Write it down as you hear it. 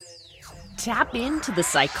Tap into the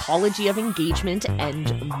psychology of engagement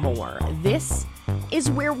and more. This is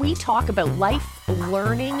where we talk about life,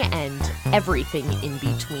 learning, and everything in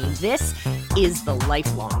between. This is the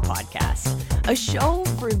Lifelong Podcast, a show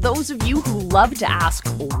for those of you who love to ask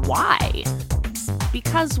why. It's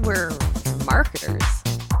because we're marketers.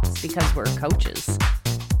 It's because we're coaches.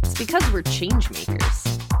 It's because we're change makers.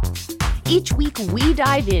 Each week, we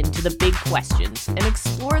dive into the big questions and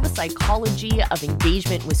explore the psychology of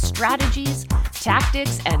engagement with strategies,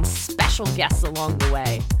 tactics, and special guests along the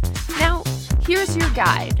way. Now, here's your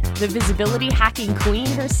guide, the visibility hacking queen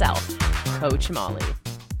herself, Coach Molly.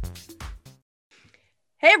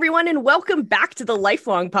 Hey everyone, and welcome back to the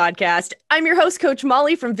Lifelong Podcast. I'm your host, Coach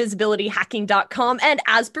Molly from visibilityhacking.com, and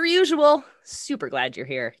as per usual, super glad you're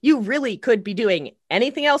here. You really could be doing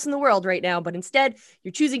anything else in the world right now, but instead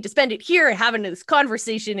you're choosing to spend it here and having this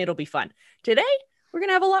conversation. It'll be fun. Today, we're going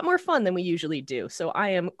to have a lot more fun than we usually do, so I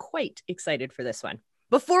am quite excited for this one.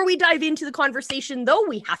 Before we dive into the conversation, though,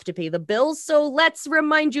 we have to pay the bills, so let's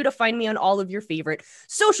remind you to find me on all of your favorite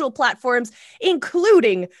social platforms,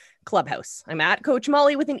 including Clubhouse. I'm at Coach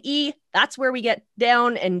Molly with an E. That's where we get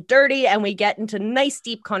down and dirty and we get into nice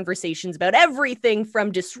deep conversations about everything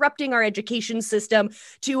from disrupting our education system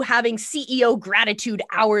to having CEO gratitude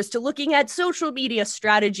hours to looking at social media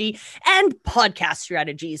strategy and podcast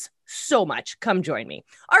strategies. So much. Come join me.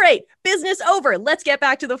 All right, business over. Let's get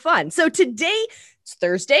back to the fun. So today it's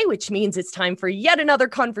Thursday, which means it's time for yet another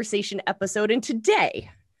conversation episode. And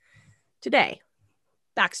today,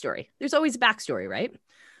 backstory. There's always a backstory, right?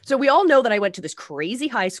 So we all know that I went to this crazy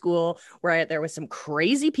high school where there was some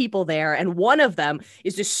crazy people there. And one of them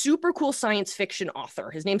is this super cool science fiction author.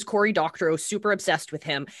 His name's Cory Doctorow, super obsessed with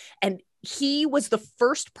him. And he was the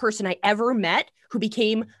first person I ever met who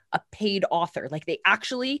became a paid author. Like they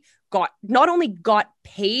actually not only got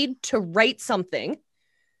paid to write something,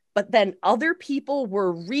 but then other people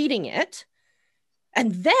were reading it.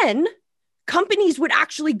 And then companies would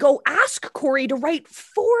actually go ask Cory to write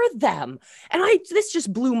for them. And this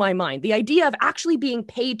just blew my mind. The idea of actually being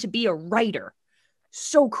paid to be a writer.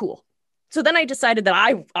 So cool. So then I decided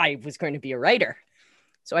that I was going to be a writer.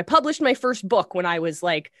 So I published my first book when I was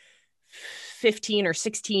like 15 or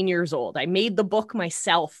 16 years old. I made the book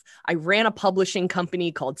myself. I ran a publishing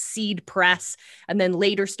company called Seed Press, and then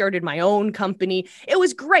later started my own company. It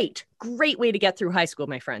was great. Great way to get through high school,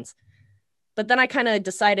 my friends. But then I kind of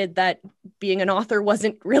decided that being an author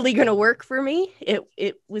wasn't really going to work for me.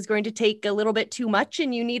 It was going to take a little bit too much,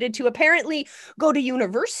 and you needed to apparently go to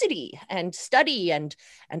university and study and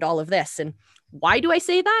all of this. And why do I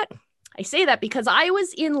say that? I say that because I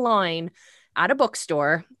was in line at a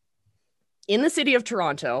bookstore in the city of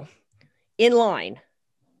Toronto, in line,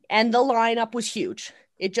 and the lineup was huge.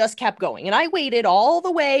 It just kept going. And I waited all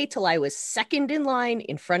the way till I was second in line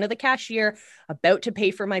in front of the cashier, about to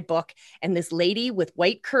pay for my book. And this lady with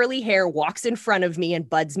white curly hair walks in front of me and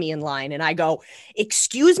buds me in line. And I go,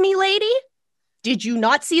 "Excuse me, lady, did you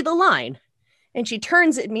not see the line?" And she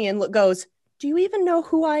turns at me and goes, "Do you even know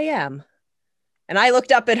who I am?" And I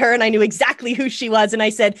looked up at her and I knew exactly who she was. And I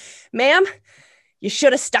said, "Ma'am, you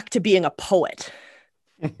should have stuck to being a poet."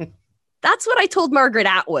 That's what I told Margaret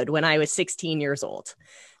Atwood when I was 16 years old.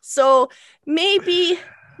 So maybe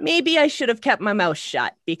I should have kept my mouth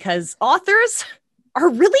shut, because authors are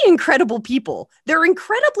really incredible people. They're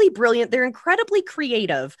incredibly brilliant. They're incredibly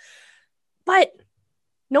creative, but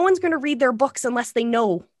no one's going to read their books unless they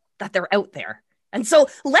know that they're out there. And so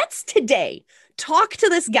let's today talk to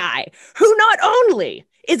this guy who not only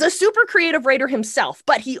is a super creative writer himself,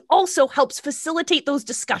 but he also helps facilitate those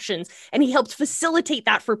discussions, and he helps facilitate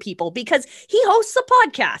that for people because he hosts a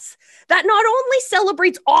podcast that not only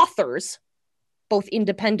celebrates authors, both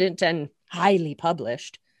independent and highly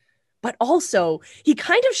published, but also he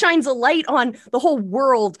kind of shines a light on the whole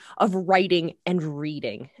world of writing and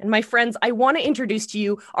reading. And my friends, I want to introduce to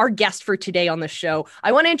you our guest for today on the show.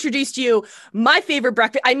 I want to introduce to you my favorite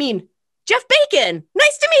breakfast. Jeff Bacon,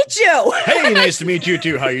 nice to meet you. Hey, nice to meet you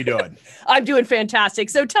too. How you doing? I'm doing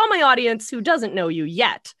fantastic. So tell my audience who doesn't know you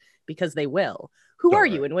yet, because they will. Who are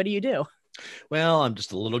you and what do you do? Well, I'm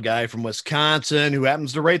just a little guy from Wisconsin who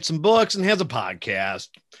happens to write some books and has a podcast.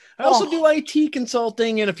 I also do IT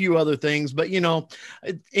consulting and a few other things, but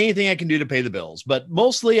anything I can do to pay the bills. But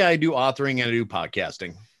mostly I do authoring and I do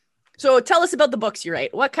podcasting. So tell us about the books you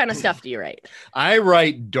write. What kind of stuff do you write? I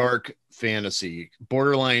write dark fantasy,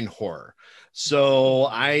 borderline horror. So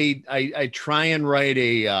I try and write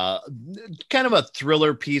a kind of a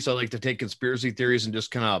thriller piece. I like to take conspiracy theories and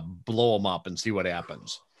just kind of blow them up and see what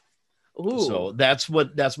happens. Ooh. So that's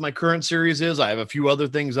my current series is. I have a few other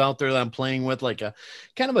things out there that I'm playing with, like a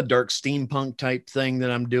kind of a dark steampunk type thing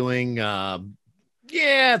that I'm doing.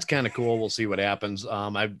 Yeah, it's kind of cool. We'll see what happens.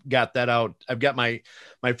 I've got that out. I've got my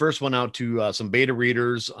first one out to some beta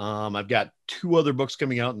readers. I've got 2 other books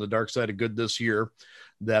coming out in the Dark Side of Good this year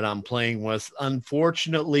that I'm playing with.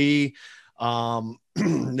 Unfortunately,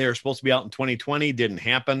 they're supposed to be out in 2020. Didn't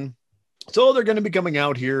happen. So they're going to be coming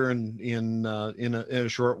out here in a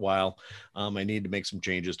short while. I need to make some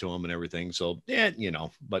changes to them and everything. So yeah,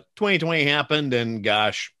 but 2020 happened, and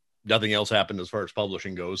gosh, nothing else happened as far as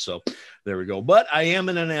publishing goes. So there we go. But I am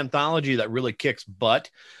in an anthology that really kicks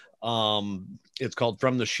butt. It's called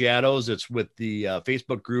From the Shadows. It's with the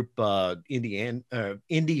Facebook group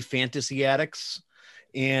Indie Fantasy Addicts,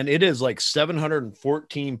 and it is like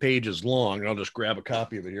 714 pages long. I'll just grab a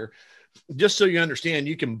copy of it here. Just so you understand,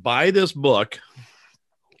 you can buy this book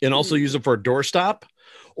and also use it for a doorstop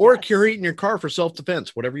or carry it in your car for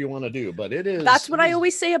self-defense, whatever you want to do. But that's what I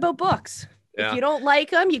always say about books. Yeah. If you don't like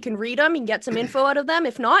them, you can read them and get some info out of them.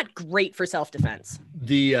 If not, great for self-defense.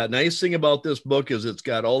 The nice thing about this book is it's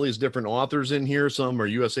got all these different authors in here. Some are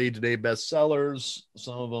USA Today bestsellers.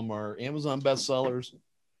 Some of them are Amazon bestsellers.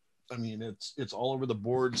 I mean, it's all over the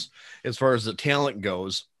boards as far as the talent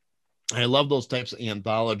goes. I love those types of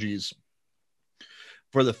anthologies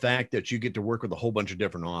for the fact that you get to work with a whole bunch of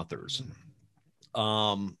different authors.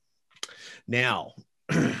 Now,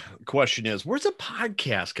 the question is, where's a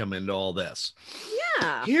podcast come into all this?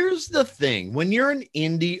 Yeah. Here's the thing. When you're an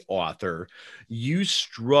indie author, you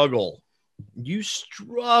struggle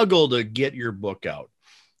to get your book out.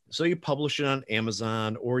 So you publish it on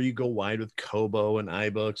Amazon, or you go wide with Kobo and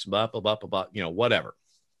iBooks, blah, blah, blah, blah, blah, whatever.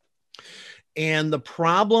 And the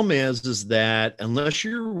problem is that unless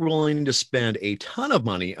you're willing to spend a ton of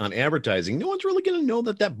money on advertising, no one's really going to know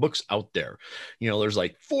that book's out there. There's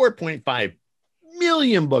like 4.5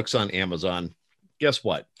 million books on Amazon. Guess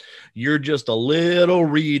what? You're just a little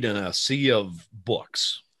reed in a sea of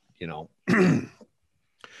books,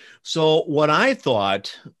 So what I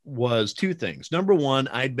thought was 2 things. Number one,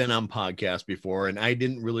 I'd been on podcasts before and I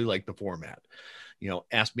didn't really like the format.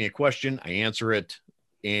 Ask me a question, I answer it.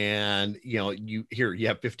 And, you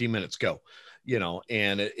have 15 minutes, go,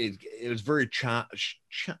 and it was very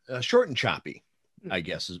short and choppy, I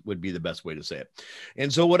guess would be the best way to say it.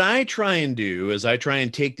 And so what I try and do is I try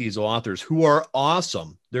and take these authors who are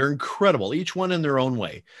awesome. They're incredible, each one in their own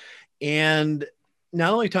way. And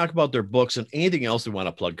not only talk about their books and anything else they want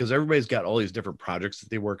to plug, because everybody's got all these different projects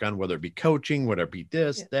that they work on, whether it be coaching, whether it be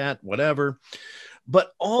this, that, whatever.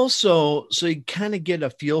 But also, so you kind of get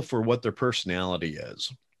a feel for what their personality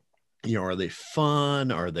is. Are they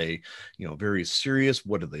fun? Are they, very serious?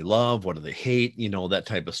 What do they love? What do they hate? That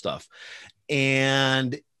type of stuff.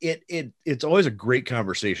 And it's always a great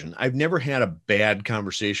conversation. I've never had a bad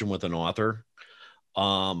conversation with an author.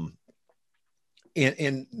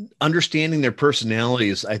 And understanding their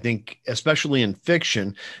personalities, I think, especially in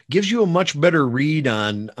fiction, gives you a much better read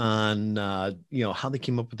on how they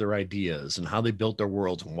came up with their ideas and how they built their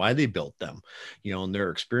worlds and why they built them, and their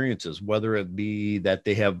experiences, whether it be that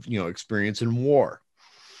they have, experience in war,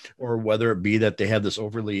 or whether it be that they have this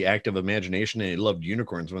overly active imagination and they loved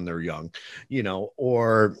unicorns when they're young,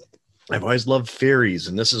 or I've always loved fairies.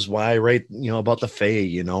 And this is why I write, about the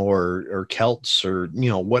Fae, or Celts, or,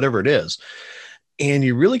 whatever it is. And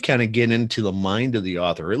you really kind of get into the mind of the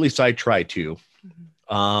author, or at least I try to.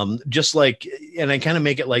 Just like, and I kind of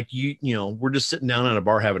make it like we're just sitting down at a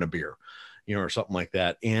bar having a beer, or something like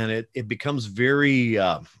that. And it becomes very,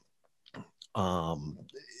 the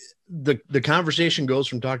conversation goes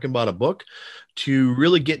from talking about a book to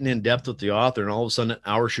really getting in depth with the author. And all of a sudden an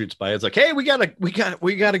hour shoots by. It's like, hey, we gotta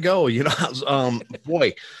go.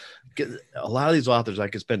 Boy, a lot of these authors I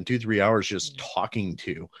could spend 2-3 hours just talking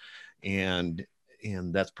to, and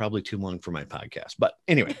that's probably too long for my podcast. But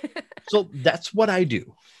anyway, so that's what I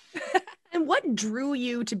do. And what drew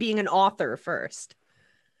you to being an author first?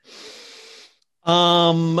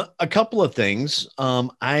 A couple of things.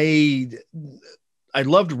 I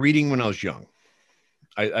loved reading when I was young.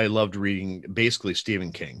 I loved reading basically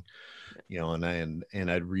Stephen King,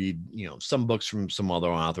 and I'd read, some books from some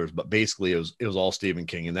other authors, but basically it was all Stephen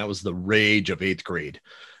King. And that was the rage of 8th grade,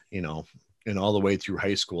 and all the way through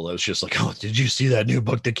high school. I was just like, oh, did you see that new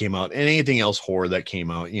book that came out? And anything else horror that came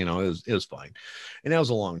out, it was fine. And that was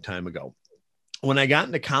a long time ago. When I got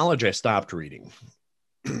into college, I stopped reading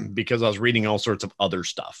because I was reading all sorts of other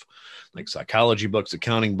stuff, like psychology books,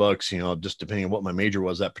 accounting books, just depending on what my major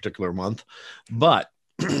was that particular month. But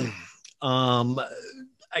I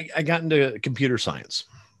got into computer science.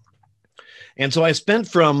 And so I spent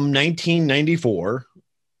from 1994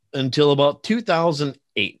 until about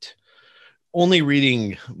 2008, only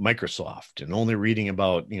reading Microsoft and only reading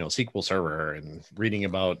about, SQL Server and reading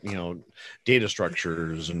about, data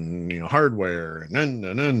structures and, hardware. And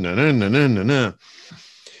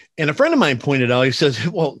a friend of mine pointed out, he says,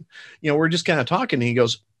 well, we're just kind of talking. And he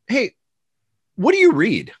goes, hey, what do you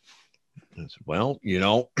read? I said, well,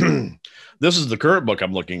 this is the current book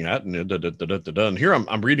I'm looking at. And here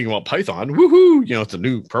I'm reading about Python. Woohoo. It's a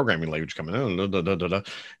new programming language coming out.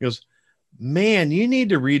 He goes, man, you need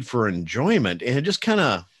to read for enjoyment. And it just kind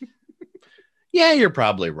of, yeah, you're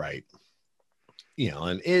probably right.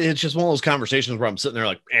 And it's just one of those conversations where I'm sitting there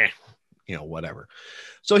like, whatever.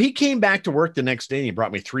 So he came back to work the next day and he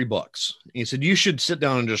brought me 3 books. He said, you should sit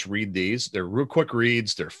down and just read these. They're real quick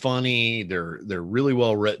reads. They're funny. They're really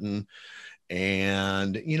well written.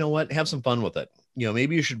 And you know what? Have some fun with it.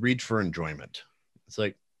 Maybe you should read for enjoyment. It's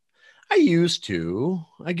like, I used to,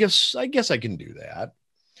 I guess I can do that.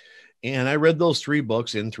 And I read those 3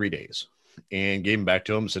 books in 3 days and gave them back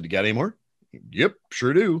to him and said, you got any more? Yep,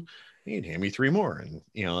 sure do. He'd hand me 3 more. And,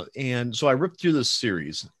 and so I ripped through this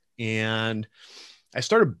series and I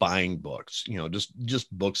started buying books,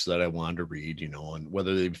 just books that I wanted to read, and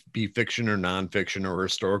whether they be fiction or nonfiction or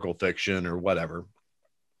historical fiction or whatever.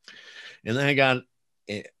 And then I got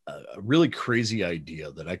a really crazy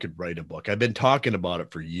idea that I could write a book. I've been talking about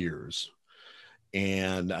it for years.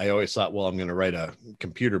 And I always thought, well, I'm going to write a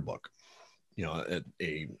computer book, a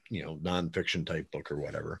nonfiction type book or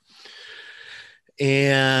whatever.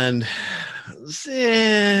 And,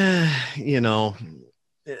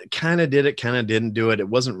 kind of did it, kind of didn't do it. It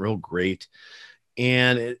wasn't real great.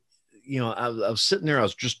 And, I was sitting there, I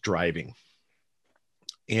was just driving.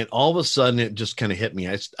 And all of a sudden it just kind of hit me.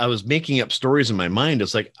 I was making up stories in my mind.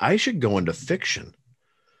 It's like, I should go into fiction.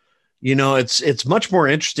 It's much more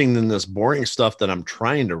interesting than this boring stuff that I'm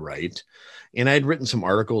trying to write. And I'd written some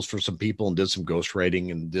articles for some people and did some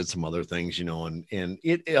ghostwriting and did some other things, and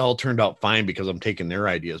it all turned out fine because I'm taking their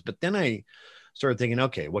ideas. But then I started thinking,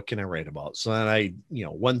 okay, what can I write about? So then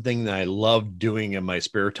one thing that I love doing in my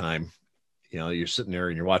spare time, you're sitting there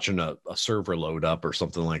and you're watching a server load up or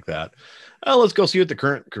something like that. Oh, let's go see what the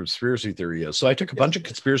current conspiracy theory is. So I took a bunch of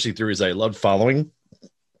conspiracy theories I loved following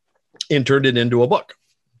and turned it into a book.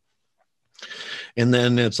 And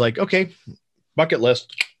then it's like, okay, bucket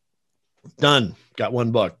list, done. Got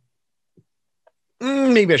 1 book.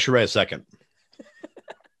 Maybe I should write a second.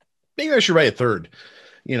 Maybe I should write a third.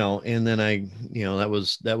 And then that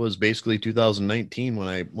was basically 2019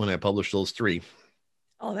 when I published those 3.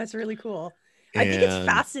 Oh, that's really cool. I think it's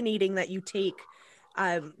fascinating that you take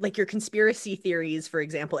like your conspiracy theories, for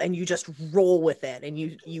example, and you just roll with it and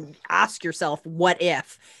you ask yourself, what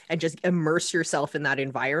if, and just immerse yourself in that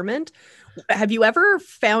environment. Have you ever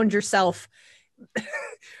found yourself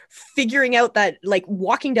figuring out that, like,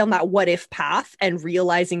 walking down that what if path and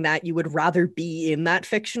realizing that you would rather be in that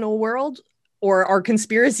fictional world? Or are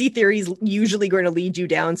conspiracy theories usually going to lead you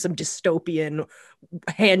down some dystopian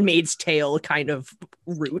Handmaid's Tale kind of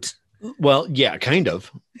route? Well, yeah, kind of.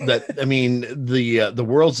 That, I mean, the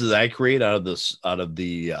worlds that I create out of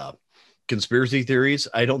the conspiracy theories,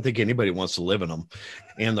 I don't think anybody wants to live in them.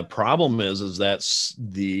 And the problem is that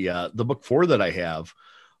the book 4 that I have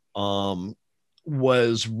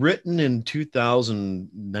was written in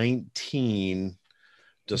 2019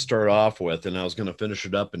 to start off with, and I was going to finish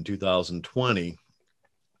it up in 2020.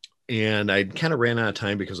 And I kind of ran out of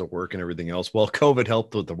time because of work and everything else. Well, COVID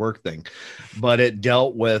helped with the work thing, but it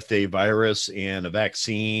dealt with a virus and a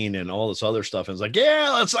vaccine and all this other stuff. And it's like,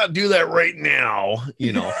 yeah, let's not do that right now,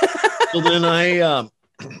 So then I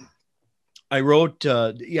wrote,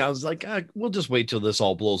 I was like, we'll just wait till this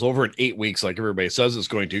all blows over in 8 weeks, like everybody says it's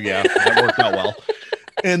going to. Yeah, that worked out well.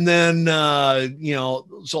 And then,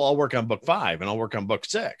 so I'll work on book 5 and I'll work on book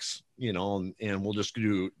 6, and we'll just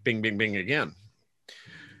do bing, bing, bing again.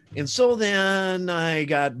 And so then I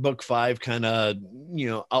got book 5 kind of,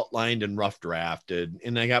 outlined and rough drafted,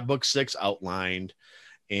 and I got book 6 outlined,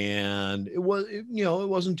 and it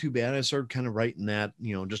wasn't too bad. I started kind of writing that,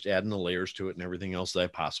 just adding the layers to it and everything else that I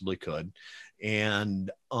possibly could.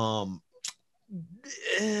 And,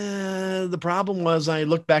 the problem was I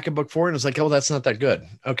looked back at book 4 and it's like, oh, that's not that good.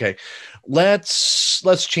 Okay, let's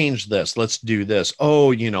change this. Let's do this.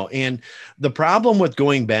 Oh, and the problem with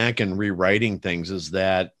going back and rewriting things is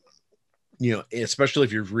that, especially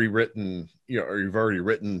if you've rewritten, or you've already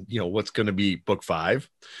written, what's going to be book 5.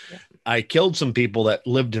 Yeah. I killed some people that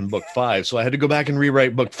lived in book 5. So I had to go back and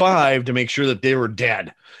rewrite book 5 to make sure that they were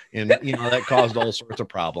dead. And, that caused all sorts of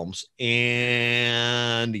problems.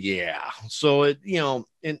 And yeah, so it,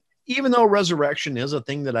 and even though resurrection is a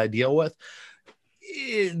thing that I deal with,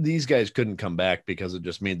 these guys couldn't come back because it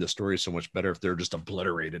just made the story so much better if they're just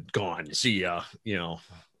obliterated, gone. See ya, no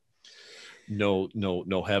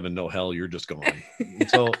heaven, no hell. You're just gone.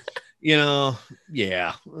 So,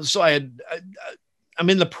 yeah. So I'm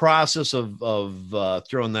in the process of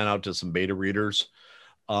throwing that out to some beta readers,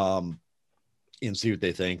 and see what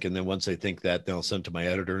they think. And then once they think that, then I'll send it to my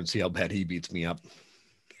editor and see how bad he beats me up.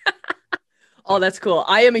 Oh, that's cool.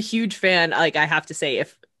 I am a huge fan. Like, I have to say,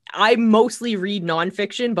 if I mostly read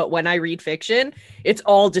nonfiction, but when I read fiction, it's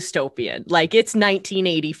all dystopian. Like, it's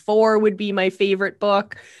 1984 would be my favorite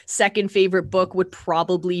book. Second favorite book would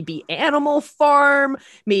probably be Animal Farm,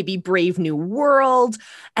 maybe Brave New World.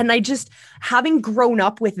 And I just, having grown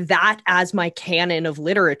up with that as my canon of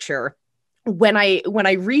literature, when I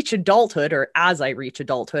reach adulthood, or as I reach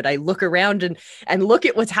adulthood, I look around and look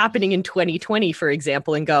at what's happening in 2020, for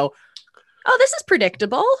example, and go, oh, this is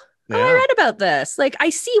predictable. Yeah. Oh, I read about this. Like, I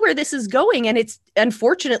see where this is going. And it's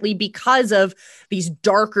unfortunately because of these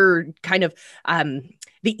darker kind of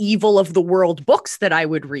the evil of the world books that I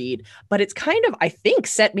would read. But it's kind of, I think,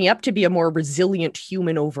 set me up to be a more resilient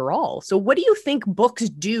human overall. So what do you think books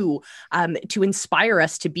do to inspire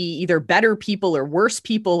us to be either better people or worse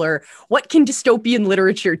people? Or what can dystopian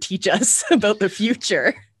literature teach us about the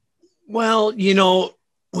future? Well,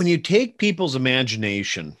 when you take people's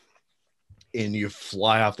imagination and you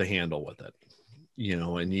fly off the handle with it,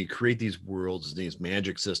 and you create these worlds, these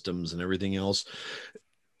magic systems and everything else.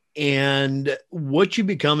 And what you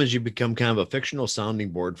become is you become kind of a fictional sounding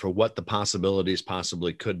board for what the possibilities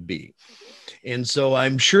possibly could be. And so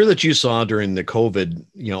I'm sure that you saw during the COVID,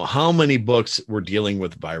 how many books were dealing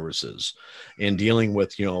with viruses and dealing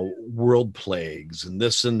with, world plagues and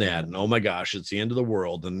this and that. And oh my gosh, it's the end of the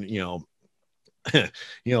world. And,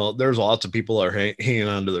 there's lots of people are hanging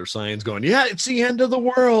on to their signs going, yeah, it's the end of the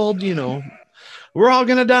world. We're all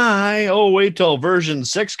going to die. Oh, wait till version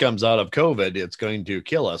 6 comes out of COVID. It's going to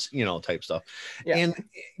kill us, type stuff. Yeah. And,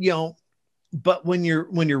 but when you're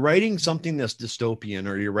writing something that's dystopian,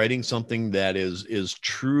 or you're writing something that is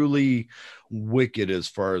truly wicked as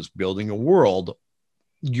far as building a world,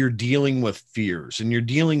 you're dealing with fears, and you're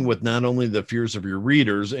dealing with not only the fears of your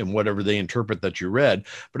readers and whatever they interpret that you read,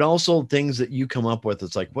 but also things that you come up with.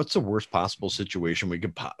 It's like, what's the worst possible situation we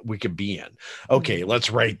could be in? Okay,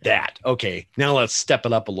 let's write that. Okay, now let's step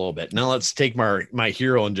it up a little bit. Now let's take my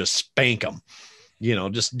hero and just spank him,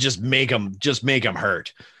 just make him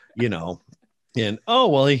hurt, and oh,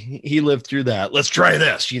 well, he lived through that. Let's try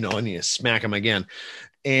this, and you smack him again.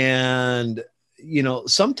 And,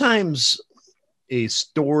 sometimes a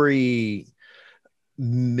story,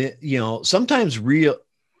 sometimes the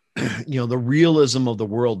realism of the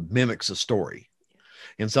world mimics a story,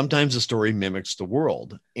 and sometimes the story mimics the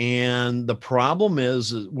world. And the problem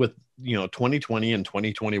is with, 2020 and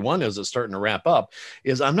 2021, as it's starting to wrap up,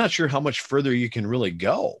 is I'm not sure how much further you can really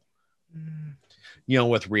go,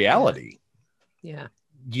 with reality. Yeah.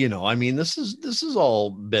 I mean, this has all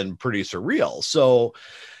been pretty surreal. So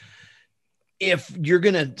if you're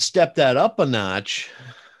going to step that up a notch,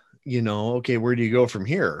 okay, where do you go from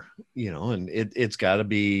here? And it's got to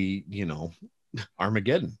be,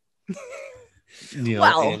 Armageddon,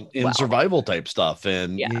 and survival type stuff.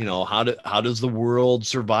 And, how does the world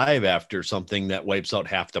survive after something that wipes out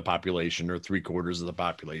half the population or 3/4 of the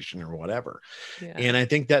population or whatever? Yeah. And I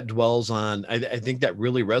think that dwells on, I think that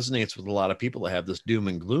really resonates with a lot of people that have this doom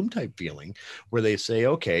and gloom type feeling, where they say,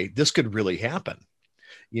 okay, this could really happen.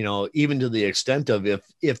 Even to the extent of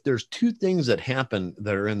if there's 2 things that happen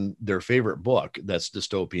that are in their favorite book that's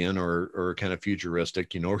dystopian or kind of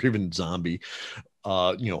futuristic, or even zombie,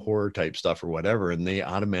 horror type stuff or whatever, and they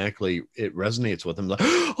automatically, it resonates with them like,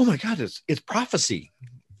 oh my God, it's prophecy.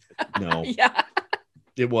 No, yeah,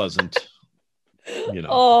 it wasn't.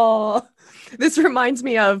 Oh, this reminds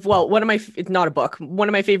me of, it's not a book. One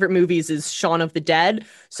of my favorite movies is Shaun of the Dead.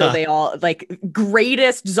 So they all, like,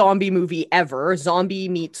 greatest zombie movie ever.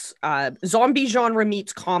 Zombie genre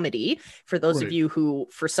meets comedy. For those of you who,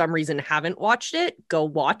 for some reason, haven't watched it, go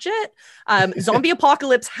watch it. Zombie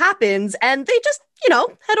apocalypse happens, and they just,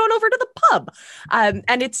 head on over to the pub.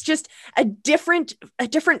 And it's just a different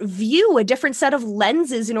view, a different set of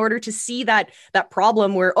lenses in order to see that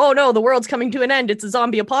problem where, oh no, the world's coming to an end. It's a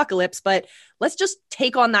zombie apocalypse. But let's just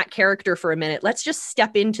take on that character for a minute. Let's just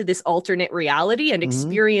step into this alternate reality and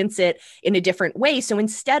experience it in a different way. So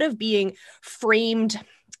instead of being framed,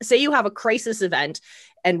 say you have a crisis event,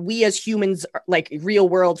 and we as humans, like real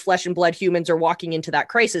world flesh and blood humans, are walking into that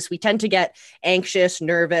crisis, we tend to get anxious,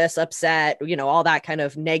 nervous, upset, all that kind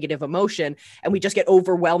of negative emotion. And we just get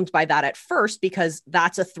overwhelmed by that at first because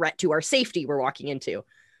that's a threat to our safety we're walking into.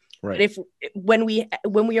 Right. And if when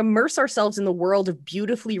we immerse ourselves in the world of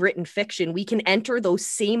beautifully written fiction, we can enter those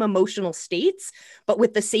same emotional states, but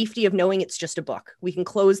with the safety of knowing it's just a book. We can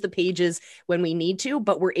close the pages when we need to,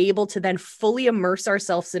 but we're able to then fully immerse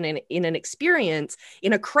ourselves in an experience,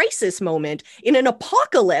 in a crisis moment, in an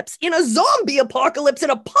apocalypse, in a zombie apocalypse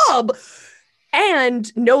in a pub,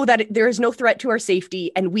 and know that there is no threat to our safety,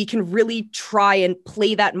 and we can really try and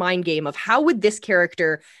play that mind game of how would this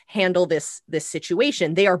character handle this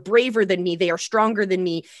situation. They are braver than me, they are stronger than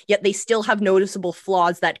me, yet they still have noticeable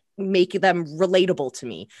flaws that make them relatable to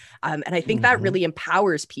me, and I think that really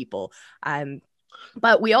empowers people.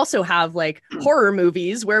 But we also have like horror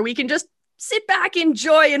movies where we can just sit back,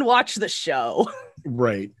 enjoy, and watch the show.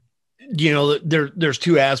 Right. You know, there's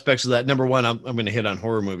two aspects of that. Number one, I'm going to hit on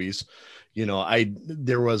horror movies. You know,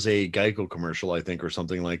 there was a Geico commercial, I think, or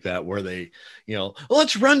something like that, where they, you know,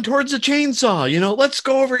 let's run towards the chainsaw, you know, let's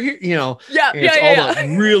go over here, you know,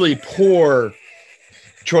 the really poor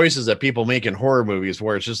choices that people make in horror movies,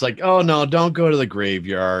 where it's just like, oh no, don't go to the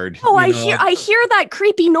graveyard. Oh, I hear that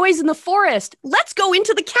creepy noise in the forest. Let's go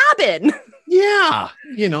into the cabin. Yeah,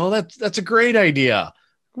 you know, that's a great idea.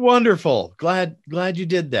 Wonderful. Glad you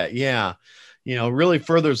did that. Yeah. You know, really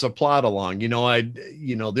furthers the plot along. You know,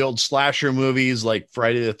 the old slasher movies like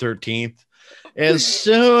Friday the 13th. As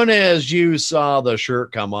soon as you saw the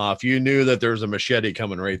shirt come off, you knew that there's a machete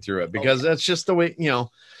coming right through it, because that's just the way, you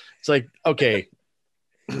know, it's like, okay,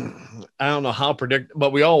 I don't know how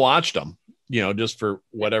but we all watched them, you know, just for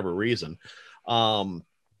whatever reason.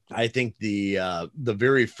 I think the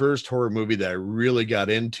very first horror movie that I really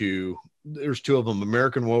got into, there's two of them,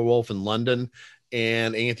 American Werewolf in London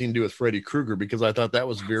and anything to do with Freddy Krueger, because I thought that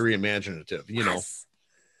was very imaginative. You know,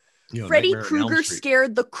 Freddy Krueger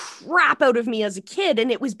scared the crap out of me as a kid.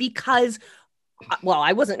 And it was because, well,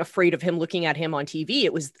 I wasn't afraid of him looking at him on TV.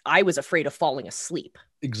 I was afraid of falling asleep.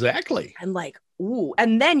 Exactly. And like, ooh.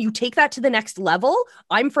 And then you take that to the next level.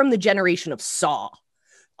 I'm from the generation of Saw.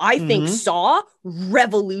 I think Saw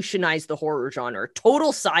revolutionized the horror genre.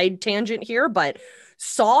 Total side tangent here, but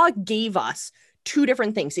Saw gave us two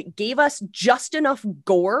different things. It gave us just enough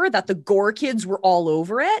gore that the gore kids were all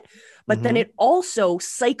over it, but then it also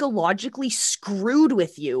psychologically screwed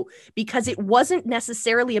with you, because it wasn't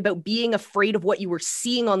necessarily about being afraid of what you were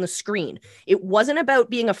seeing on the screen. It wasn't about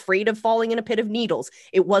being afraid of falling in a pit of needles.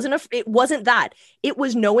 It wasn't that. It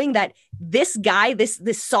was knowing that this guy, this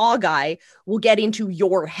Saw guy, will get into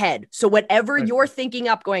your head. So whatever you're thinking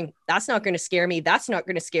up, going, that's not going to scare me, that's not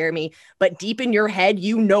going to scare me, but deep in your head,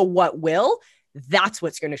 you know what will. That's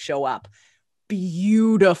what's going to show up.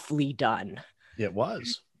 Beautifully done. It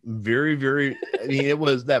was very, very, I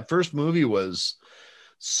mean, that first movie was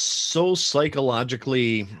so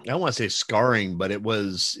psychologically, I don't want to say scarring, but it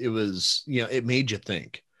was, you know, it made you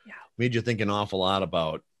think. Yeah. Made you think an awful lot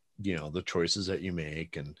about, you know, the choices that you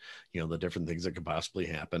make, and, you know, the different things that could possibly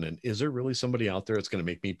happen. And is there really somebody out there that's going to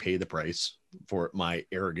make me pay the price for my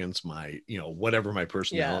arrogance, my, you know, whatever my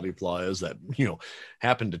personality flaw is, that, you know,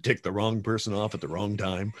 happened to tick the wrong person off at the wrong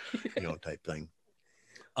time, you know, type thing.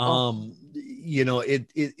 You know,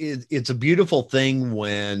 it's a beautiful thing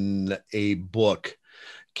when a book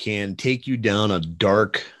can take you down a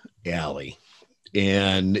dark alley,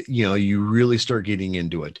 and, you know, you really start getting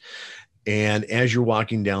into it. And as you're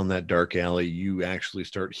walking down that dark alley, you actually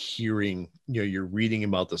start hearing, you know, you're reading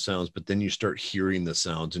about the sounds, but then you start hearing the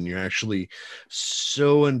sounds, and you're actually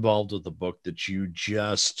so involved with the book that you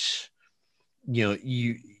just, you know,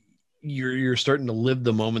 you're starting to live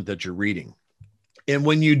the moment that you're reading. And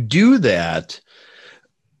when you do that,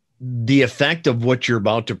 the effect of what you're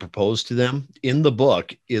about to propose to them in the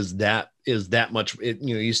book is that much,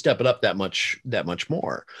 you know, you step it up that much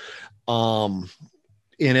more.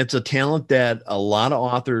 And it's a talent that a lot of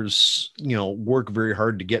authors, you know, work very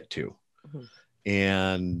hard to get to.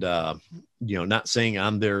 And, you know, not saying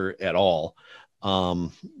I'm there at all.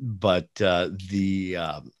 But that's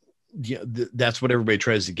what everybody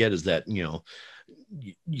tries to get, is that, you know,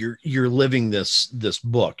 you're living this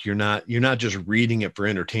book. You're not just reading it for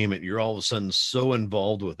entertainment. You're all of a sudden so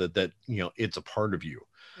involved with it that, you know, it's a part of you.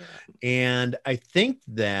 Yeah. And I think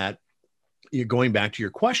that, you're going back to your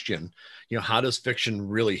question, you know, how does fiction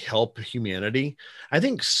really help humanity? I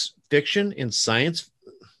think science fiction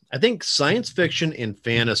and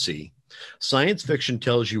fantasy, science fiction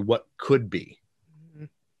tells you what could be.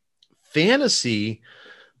 Fantasy,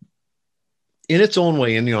 in its own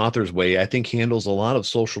way, in the author's way, I think handles a lot of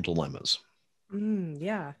social dilemmas.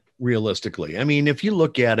 Yeah. Realistically. I mean, if you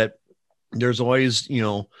look at it, there's always, you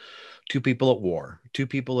know, two people at war, two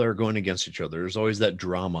people that are going against each other. There's always that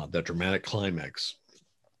drama, that dramatic climax.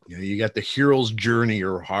 You know, you got the hero's journey,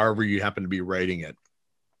 or however you happen to be writing it.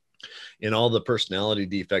 and all the personality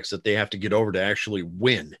defects that they have to get over to actually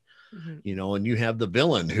win. And you have the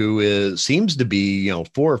villain who seems to be, 4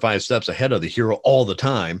 or 5 steps ahead of the hero all the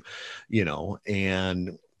time,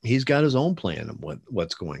 and he's got his own plan of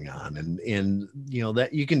what's going on. And that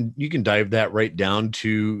you can dive that right down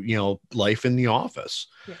to, life in the office.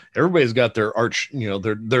 Yeah. Everybody's got their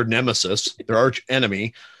their nemesis, their arch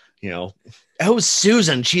enemy, Oh,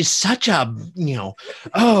 Susan, she's such a,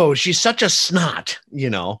 she's such a snot,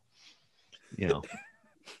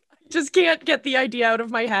 Just can't get the idea out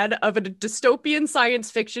of my head of a dystopian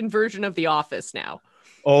science fiction version of The Office now.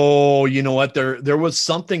 Oh, you know what? There was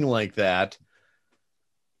something like that.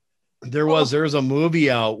 There's a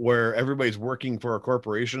movie out where everybody's working for a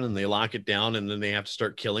corporation and they lock it down and then they have to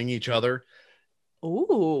start killing each other.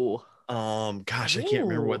 Ooh. Gosh, I can't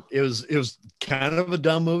remember what it was. It was kind of a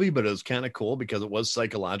dumb movie, but it was kind of cool because it was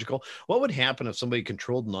psychological. What would happen if somebody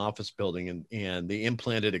controlled an office building and they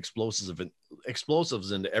implanted explosives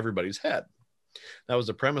into everybody's head? That was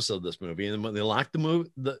the premise of this movie. And when they locked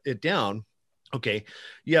it down, okay,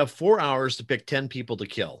 you have 4 hours to pick 10 people to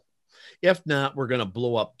kill. If not, we're going to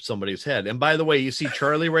blow up somebody's head. And by the way, you see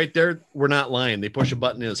Charlie right there? We're not lying. They push a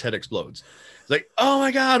button and his head explodes. It's like, oh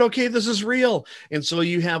my God, okay, this is real. And so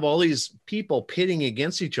you have all these people pitting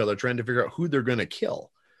against each other, trying to figure out who they're going to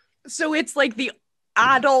kill. So it's like the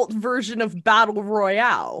adult version of Battle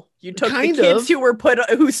Royale. You took the kids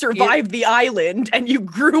who survived the island and you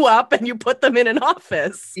grew up and you put them in an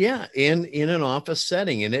office. Yeah, in an office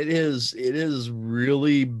setting. And it is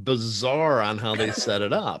really bizarre on how they set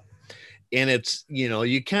it up. And it's,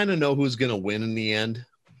 you kind of know who's going to win in the end.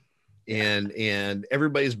 And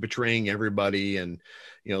everybody's betraying everybody. And,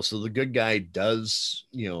 so the good guy does,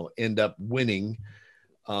 end up winning.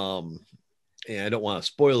 And I don't want to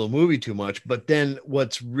spoil the movie too much, but then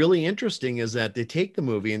what's really interesting is that they take the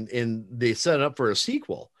movie and they set it up for a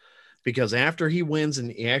sequel, because after he wins and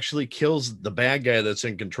he actually kills the bad guy that's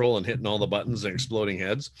in control and hitting all the buttons and exploding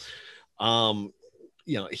heads,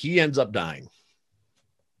 he ends up dying.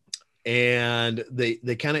 And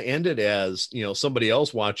they kind of ended as, somebody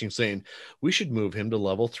else watching saying, we should move him to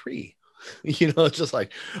level 3. It's just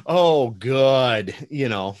like, oh, good.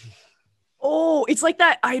 Oh, it's like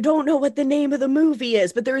that. I don't know what the name of the movie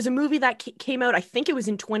is, but there was a movie that came out, I think it was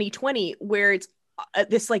in 2020, where it's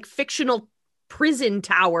this like fictional prison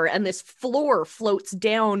tower and this floor floats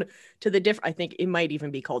down to the different, I think it might even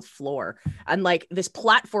be called Floor. And like this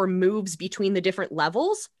platform moves between the different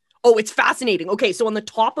levels. Oh, it's fascinating. Okay, so on the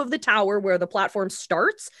top of the tower where the platform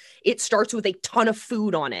starts, it starts with a ton of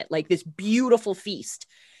food on it, like this beautiful feast.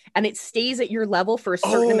 And it stays at your level for a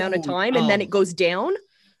certain amount of time, and then it goes down.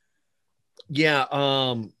 Yeah.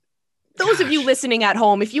 Those of you listening at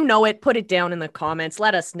home, if you know it, put it down in the comments.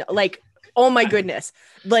 Let us know. Like, oh my goodness.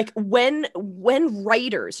 Like when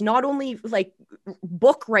writers, not only like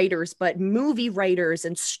book writers, but movie writers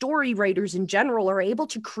and story writers in general are able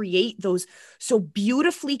to create those so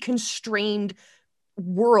beautifully constrained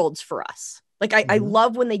worlds for us. Like I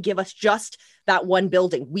love when they give us just that one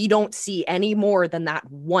building. We don't see any more than that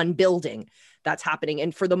one building that's happening.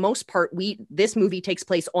 And for the most part, this movie takes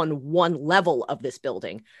place on one level of this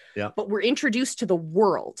building. Yeah. But we're introduced to the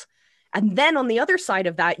world. And then on the other side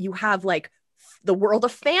of that, you have like the world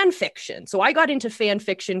of fan fiction. So I got into fan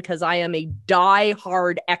fiction because I am a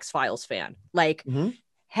die-hard X-Files fan, like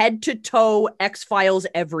head to toe X-Files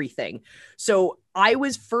everything. So I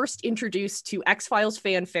was first introduced to X-Files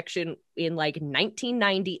fan fiction in like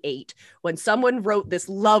 1998 when someone wrote this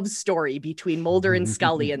love story between Mulder and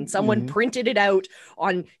Scully, and someone printed it out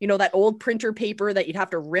on, that old printer paper that you'd have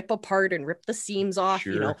to rip apart and rip the seams off,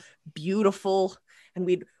 Sure. Beautiful. And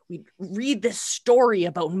we'd read this story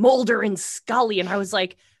about Mulder and Scully. And I was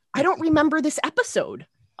like, I don't remember this episode.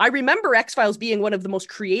 I remember X-Files being one of the most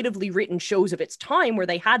creatively written shows of its time, where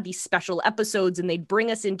they had these special episodes and they'd bring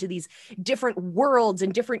us into these different worlds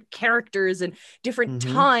and different characters and different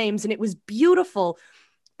times. And it was beautiful.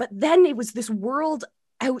 But then it was this world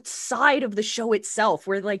outside of the show itself,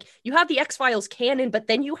 where like you have the X-Files canon, but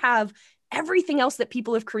then you have everything else that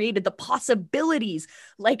people have created, the possibilities,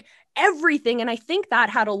 like everything. And I think that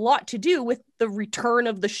had a lot to do with the return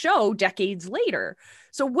of the show decades later.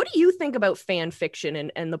 So what do you think about fan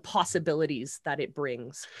fiction and the possibilities that it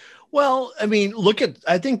brings? Well, I mean,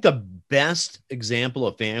 I think the best example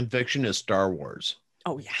of fan fiction is Star Wars.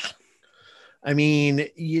 Oh, yeah. I mean,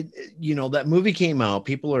 that movie came out,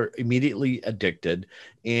 people are immediately addicted.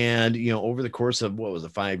 And, over the course of,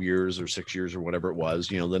 5 years or 6 years or whatever it was,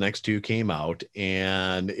 the next two came out,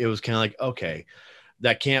 and it was kind of like, okay,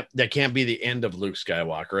 that can't be the end of Luke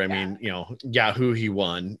Skywalker. I mean, Yahoo, he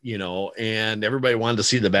won, and everybody wanted to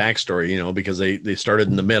see the backstory, because they started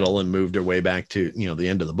in the middle and moved their way back to, the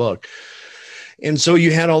end of the book. And so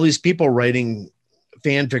you had all these people writing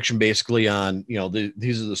fan fiction basically on,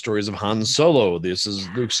 these are the stories of Han Solo. This is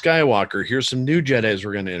Luke Skywalker. Here's some new Jedis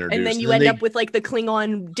we're going to introduce. And then you end up with like the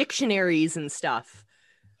Klingon dictionaries and stuff.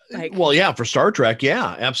 For Star Trek.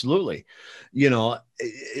 Yeah, absolutely. That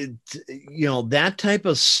type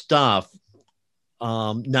of stuff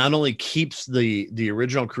not only keeps the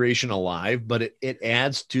original creation alive, but it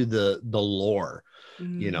adds to the lore,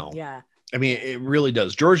 Yeah. I mean, it really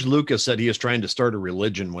does. George Lucas said he was trying to start a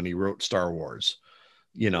religion when he wrote Star Wars,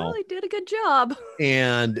 Well, he did a good job.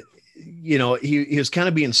 And, he was kind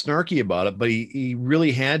of being snarky about it, but he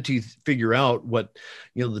really had to figure out what,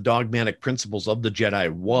 the dogmatic principles of the Jedi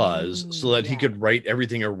was so that he could write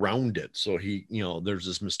everything around it. So he, there's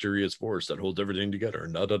this mysterious force that holds everything together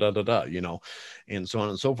and and so on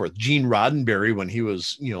and so forth. Gene Roddenberry, when he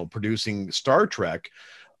was, producing Star Trek,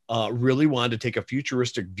 really wanted to take a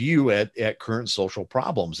futuristic view at current social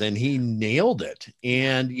problems, and he nailed it.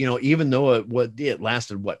 And even though it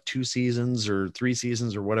lasted 2 seasons or 3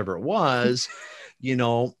 seasons or whatever it was,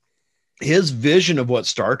 his vision of what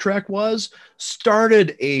Star Trek was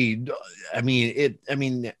started I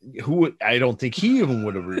don't think he even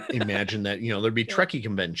would have imagined that, there'd be Trekkie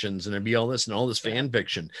conventions and there'd be all this fan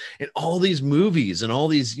fiction and all these movies and all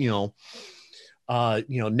these,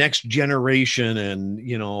 Next Generation and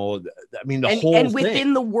the whole and thing.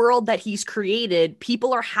 within the world that he's created,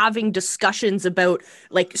 people are having discussions about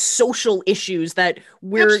like social issues that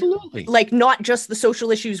we're Absolutely. like not just the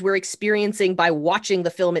social issues we're experiencing by watching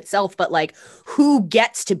the film itself, but like who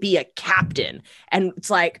gets to be a captain. And it's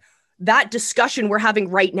like that discussion we're having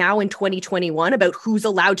right now in 2021 about who's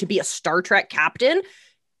allowed to be a Star Trek captain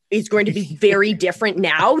is going to be very different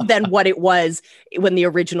now than what it was when the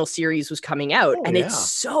original series was coming out. It's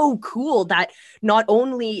so cool that not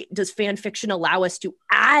only does fan fiction allow us to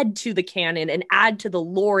add to the canon and add to the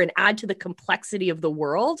lore and add to the complexity of the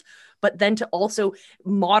world, but then to also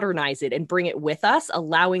modernize it and bring it with us,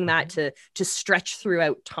 allowing that to stretch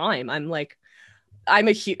throughout time. I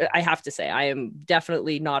have to say, I am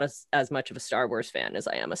definitely not as much of a Star Wars fan as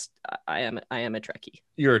I am a Trekkie.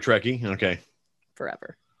 You're a Trekkie? Okay.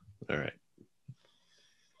 Forever. All right.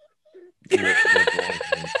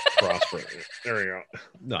 Prosper. There we go.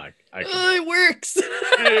 No, I it works.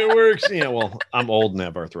 It works. Yeah, well, I'm old and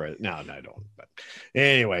have arthritis. No, I don't. But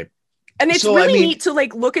anyway. And it's neat to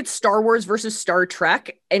like look at Star Wars versus Star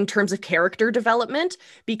Trek in terms of character development,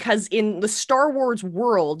 because in the Star Wars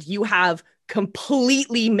world, you have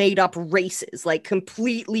completely made up races, like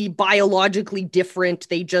completely biologically different.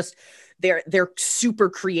 They're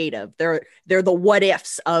super creative. They're the what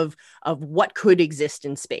ifs of what could exist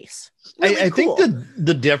in space. Really I cool. think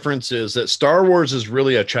the difference is that Star Wars is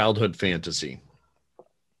really a childhood fantasy.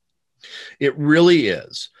 It really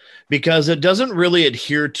is, because it doesn't really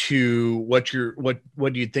adhere to what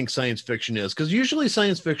do you think science fiction is? Because usually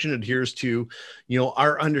science fiction adheres to,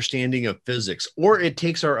 our understanding of physics, or it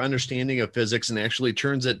takes our understanding of physics and actually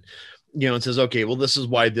turns it, and says, okay, well, this is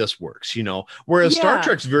why this works, whereas Star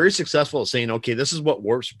Trek's very successful at saying, okay, this is what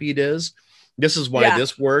warp speed is. This is why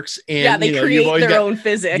this works. And they create their own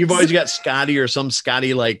physics. You've always got Scotty or some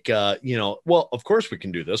Scotty like, well, of course we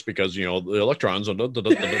can do this because, the electrons, and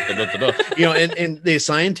they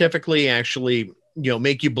scientifically actually,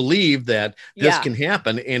 make you believe that this can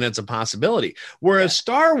happen and it's a possibility. Whereas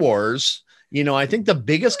Star Wars, I think the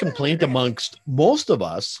biggest complaint amongst most of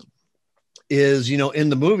us is, in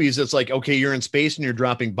the movies, it's like, okay, you're in space and you're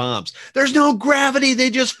dropping bombs. There's no gravity. They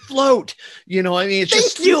just float. It's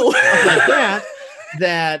just like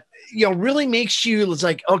that, really makes you, it's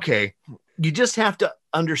like, okay, you just have to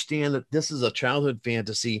understand that this is a childhood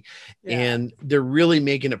fantasy and they're really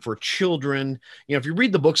making it for children. If you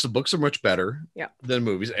read the books are much better than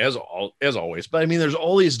movies as always. But I mean, there's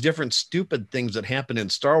all these different stupid things that happen in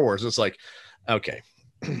Star Wars. It's like, okay,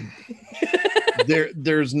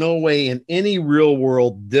 there's no way in any real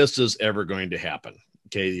world this is ever going to happen.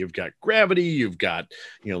 Okay, you've got gravity, you've got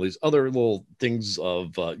these other little things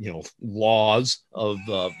of laws of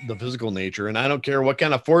the physical nature, and I don't care what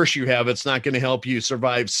kind of force you have, it's not going to help you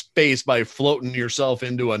survive space by floating yourself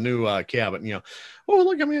into a new cabin. Oh,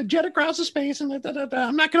 look, I'm going to jet across the space and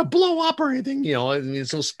I'm not going to blow up or anything.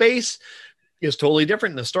 So space is totally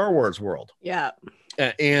different in the Star Wars world. Yeah.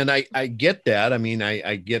 And I get that. I mean,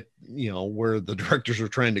 I get, where the directors are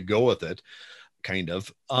trying to go with it, kind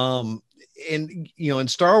of. And, in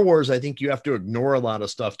Star Wars, I think you have to ignore a lot of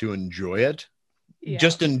stuff to enjoy it. Yeah.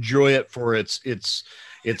 Just enjoy it for its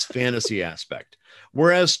fantasy aspect.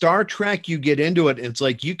 Whereas Star Trek, you get into it, it's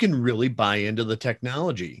like you can really buy into the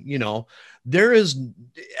technology. There is,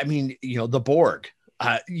 I mean, the Borg,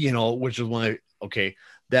 which is why, okay,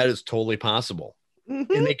 that is totally possible.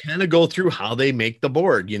 Mm-hmm. And they kind of go through how they make the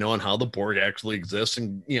Borg, and how the Borg actually exists,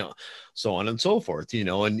 and so on and so forth,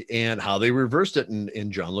 and how they reversed it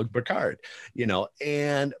in Jean-Luc Picard,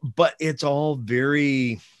 but it's all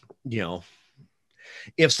very,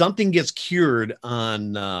 if something gets cured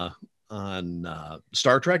on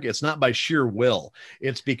Star Trek, it's not by sheer will.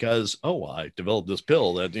 It's because, I developed this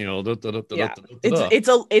pill that,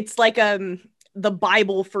 it's like the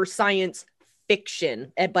Bible for science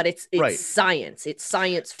fiction, but it's right. science. It's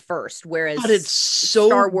science first, whereas but it's so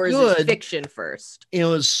Star Wars good. is fiction first. It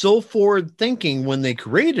was so forward thinking when they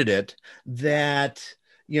created it that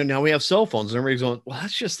now we have cell phones and everybody's going, well,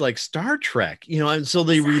 that's just like Star Trek, and so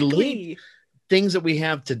they relate things that we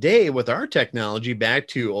have today with our technology back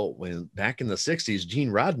to back in the 60s.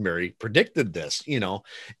 Gene Roddenberry predicted this, and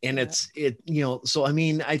so I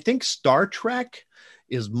mean, I think Star Trek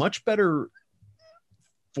is much better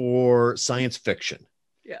for science fiction.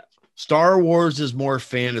 Yeah. Star Wars is more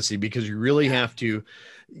fantasy because you really have to,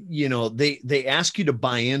 they ask you to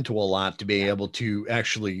buy into a lot to be able to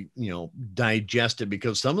actually, digest it,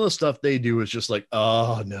 because some of the stuff they do is just like,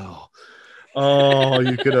 oh no. Oh,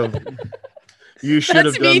 you should have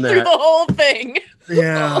done that through the whole thing.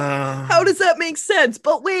 Yeah. How does that make sense?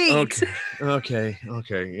 But wait. Okay.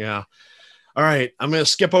 Yeah. All right. I'm going to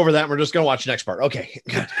skip over that. And we're just going to watch the next part. Okay.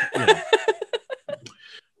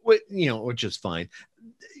 Which is fine.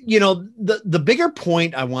 The bigger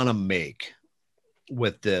point I want to make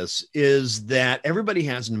with this is that everybody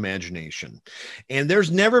has an imagination, and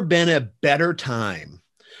there's never been a better time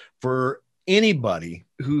for anybody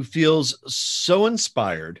who feels so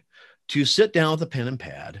inspired to sit down with a pen and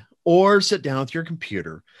pad or sit down with your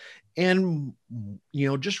computer and,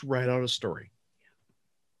 just write out a story.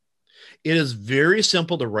 It is very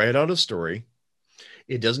simple to write out a story.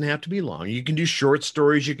 It doesn't have to be long. You can do short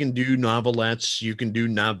stories. You can do novelettes. You can do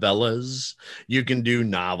novellas. You can do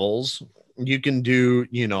novels. You can do,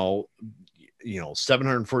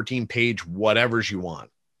 714 page, whatever's you want,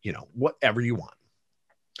 whatever you want.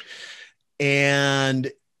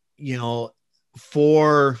 And,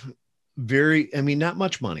 for not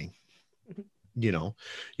much money, you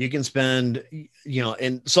can spend,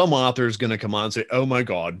 and some author is going to come on and say, oh my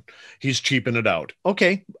God, he's cheaping it out.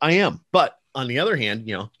 Okay, I am. But on the other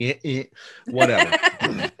hand, whatever,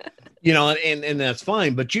 and that's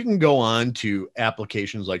fine. But you can go on to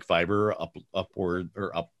applications like Fiverr,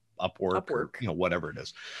 Upwork, or, whatever it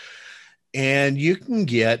is. And you can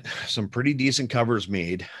get some pretty decent covers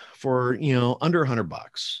made for, under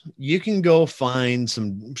 $100. You can go find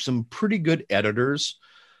some pretty good editors.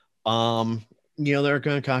 They're going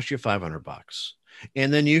to cost you $500.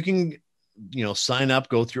 And then you can, sign up,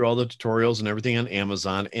 go through all the tutorials and everything on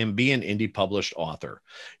Amazon and be an indie published author.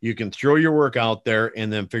 You can throw your work out there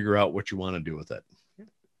and then figure out what you want to do with it.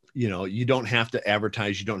 You don't have to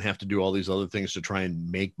advertise. You don't have to do all these other things to try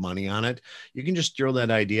and make money on it. You can just throw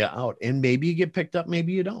that idea out, and maybe you get picked up,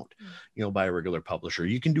 maybe you don't, by a regular publisher.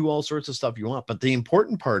 You can do all sorts of stuff you want. But the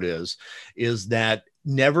important part is that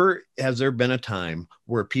never has there been a time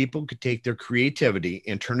where people could take their creativity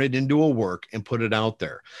and turn it into a work and put it out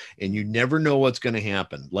there. And you never know what's going to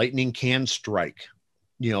happen. Lightning can strike.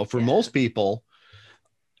 Most people,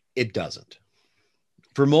 it doesn't.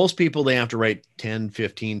 For most people, they have to write 10,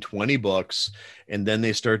 15, 20 books, and then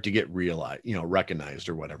they start to get recognized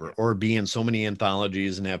or whatever, or be in so many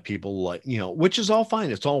anthologies and have people which is all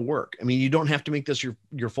fine. It's all work. I mean, you don't have to make this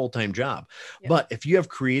your full-time job, but if you have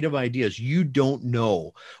creative ideas, you don't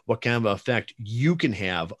know what kind of effect you can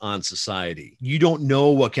have on society. You don't know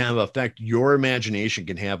what kind of effect your imagination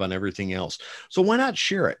can have on everything else. So why not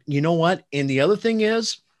share it? You know what? And the other thing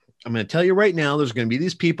is, I'm going to tell you right now, there's going to be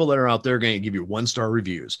these people that are out there going to give you 1-star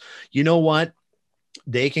reviews. You know what?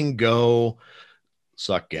 They can go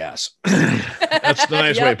suck gas. That's the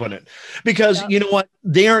nice way of putting it. Because you know what?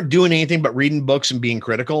 They aren't doing anything but reading books and being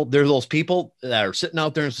critical. There's those people that are sitting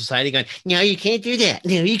out there in society going, no, you can't do that.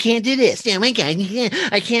 No, you can't do this. Oh my God.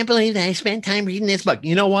 I can't believe that I spent time reading this book.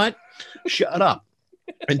 You know what? Shut up.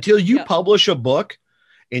 Until you publish a book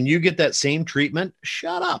and you get that same treatment,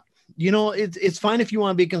 shut up. It's fine if you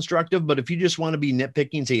want to be constructive, but if you just want to be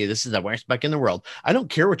nitpicking and say, hey, this is the worst book in the world, I don't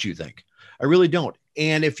care what you think. I really don't.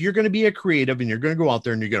 And if you're going to be a creative and you're going to go out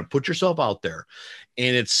there and you're going to put yourself out there,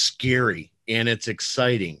 and it's scary and it's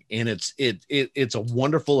exciting and it's a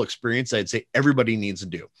wonderful experience, I'd say everybody needs to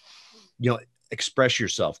do. Express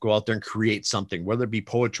yourself, go out there and create something, whether it be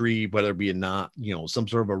poetry, whether it be some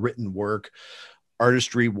sort of a written work,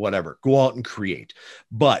 artistry, whatever. Go out and create.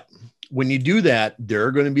 But when you do that, there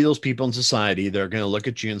are going to be those people in society that are going to look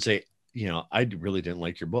at you and say, I really didn't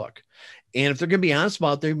like your book. And if they're going to be honest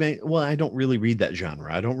about it, well, I don't really read that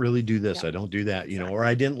genre. I don't really do this. I don't do that, or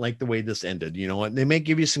I didn't like the way this ended, and they may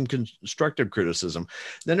give you some constructive criticism.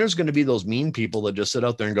 Then there's going to be those mean people that just sit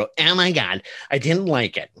out there and go, oh my God, I didn't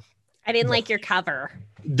like it. I didn't like your cover.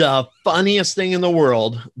 The funniest thing in the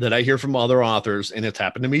world that I hear from other authors, and it's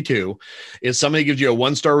happened to me too, is somebody gives you a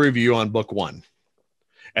 1-star review on book 1.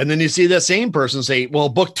 And then you see that same person say, well,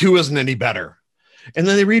 book 2 isn't any better. And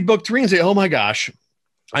then they read book 3 and say, oh my gosh,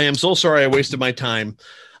 I am so sorry I wasted my time.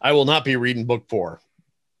 I will not be reading book 4.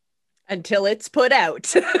 Until it's put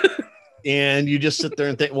out. And you just sit there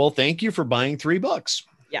and think, well, thank you for buying 3 books.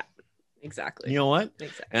 Yeah, exactly. You know what?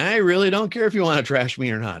 Exactly. And I really don't care if you want to trash me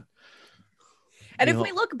or not. And if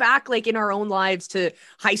we look back, like in our own lives to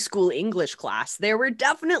high school English class, there were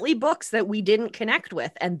definitely books that we didn't connect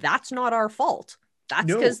with. And that's not our fault. That's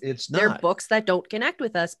because they're books that don't connect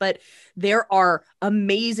with us. But there are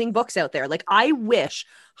amazing books out there. Like, I wish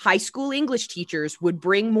high school English teachers would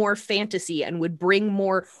bring more fantasy and would bring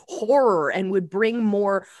more horror and would bring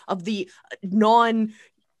more of the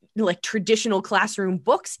traditional classroom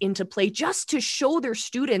books into play, just to show their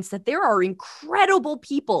students that there are incredible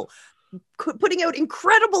people putting out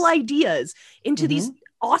incredible ideas into these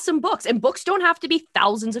awesome books. And books don't have to be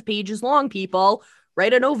thousands of pages long, people.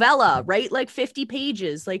 Write a novella, write like 50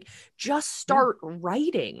 pages, like just start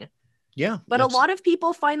writing. Yeah. But a lot of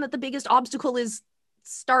people find that the biggest obstacle is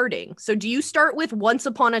starting. So do you start with Once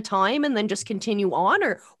Upon a Time and then just continue on,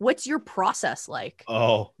 or what's your process like?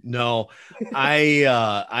 Oh, no. I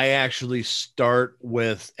actually start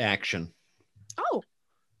with action. Oh.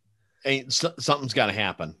 And something's got to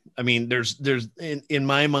happen. I mean, there's in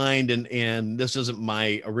my mind, and this isn't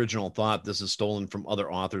my original thought. This is stolen from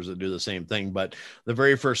other authors that do the same thing. But the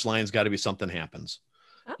very first line's got to be something happens.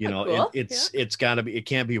 Cool. It's got to be. It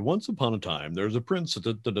can't be once upon a time there's a prince. It's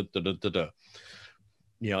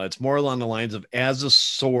more along the lines of, as a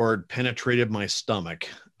sword penetrated my stomach,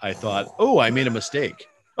 I thought, oh, I made a mistake.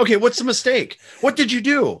 Okay, what's the mistake? What did you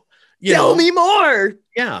do? Tell me more.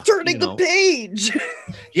 Yeah. Turning the page.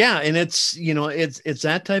 Yeah. And it's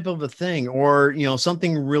that type of a thing, or,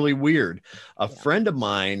 something really weird. A friend of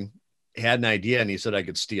mine had an idea and he said I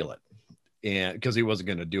could steal it, and because he wasn't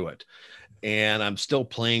going to do it. And I'm still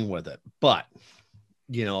playing with it. But,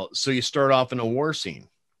 so you start off in a war scene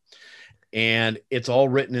and it's all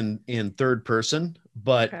written in third person.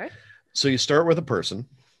 But so you start with a person,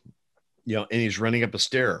 and he's running up a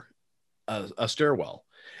stairwell.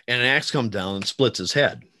 And an axe comes down and splits his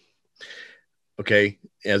head. Okay.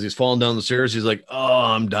 As he's falling down the stairs, he's like, oh,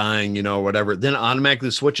 I'm dying, whatever. Then automatically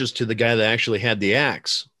switches to the guy that actually had the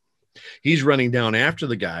axe. He's running down after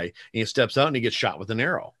the guy, and he steps out and he gets shot with an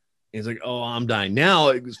arrow. And he's like, oh, I'm dying. Now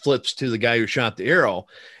it flips to the guy who shot the arrow,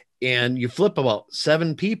 and you flip about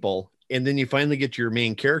 7 people. And then you finally get to your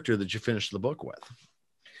main character that you finish the book with.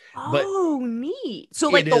 Oh, neat. So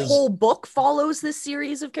like the whole book follows this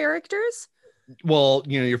series of characters? Well,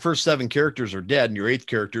 your first 7 characters are dead, and your 8th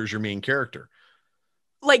character is your main character.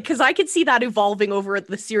 Like, because I could see that evolving over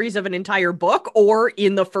the series of an entire book or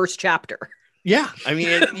in the first chapter. Yeah. I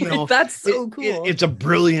mean, that's so cool. It's a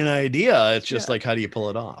brilliant idea. It's just like, how do you pull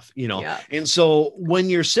it off? And so when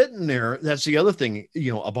you're sitting there, that's the other thing,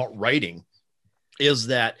 about writing, is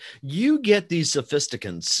that you get these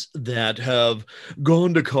sophisticants that have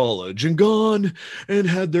gone to college and gone and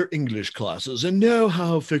had their English classes and know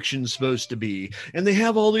how fiction's supposed to be. And they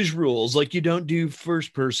have all these rules, like you don't do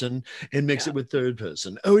first person and mix it with third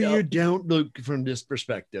person. Oh, you don't look from this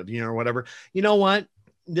perspective, or whatever. You know what?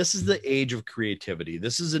 This is the age of creativity.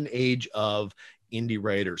 This is an age of indie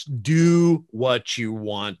writers. Do what you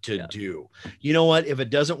want to do. You know what? If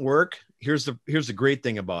it doesn't work, here's the great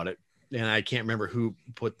thing about it. And I can't remember who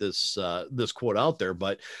put this quote out there,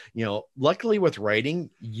 but luckily with writing,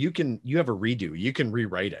 you have a redo. You can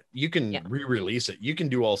rewrite it. You can re-release it. You can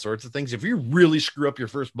do all sorts of things. If you really screw up your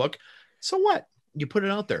first book, so what? You put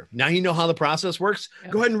it out there. Now you know how the process works.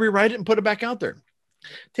 Go ahead and rewrite it and put it back out there.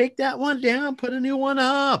 Take that one down, put a new one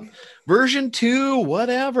up. Version 2,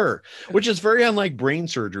 whatever. Which is very unlike brain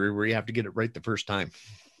surgery, where you have to get it right the first time.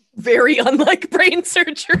 Very unlike brain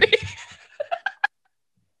surgery.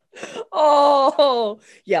 Oh,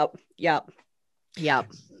 yep.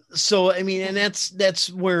 So, I mean, and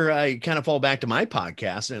that's where I kind of fall back to my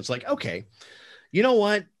podcast, and it's like, okay, you know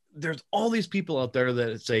what? There's all these people out there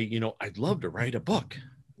that say, I'd love to write a book.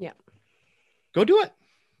 Yeah. Go do it.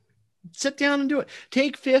 Sit down and do it.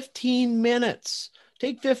 Take 15 minutes.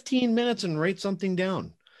 Take 15 minutes and write something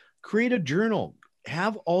down. Create a journal.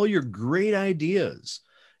 have all your great ideas,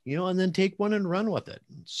 and then take one and run with it.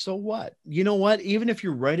 So what? You know what? Even if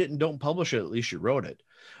you write it and don't publish it, at least you wrote it.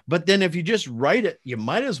 But then if you just write it, you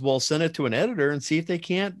might as well send it to an editor and see if they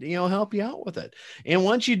can't, help you out with it. And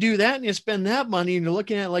once you do that and you spend that money and you're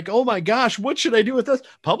looking at it like, oh my gosh, what should I do with this?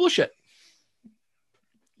 Publish it.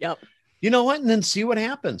 Yep. You know what? And then see what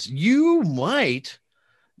happens. You might,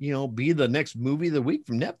 be the next movie of the week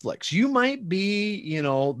from Netflix. You might be,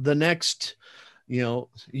 the next, you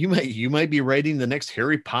might be writing the next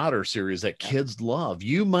Harry Potter series that kids love.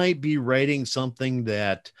 You might be writing something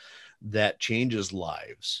that changes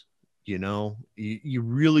lives. You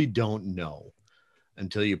really don't know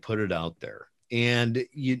until you put it out there. And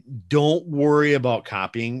you don't worry about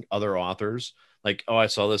copying other authors. Like, oh, I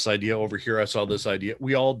saw this idea over here. I saw this idea.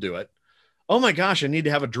 We all do it. Oh my gosh, I need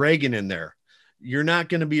to have a dragon in there. You're not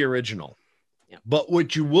going to be original. Yeah. But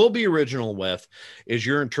what you will be original with is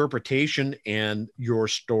your interpretation and your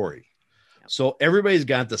story. Yeah. So everybody's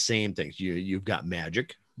got the same things. You've got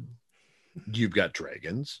magic. You've got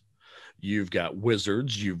dragons. You've got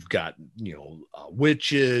wizards. You've got,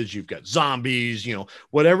 witches. You've got zombies,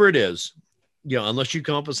 whatever it is, unless you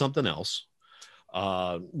come up with something else.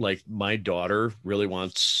 Like my daughter really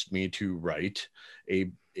wants me to write a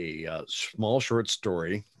small short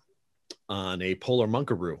story on a polar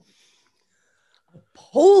monkaroo.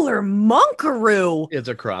 Polar monkaroo. It's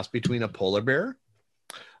a cross between a polar bear,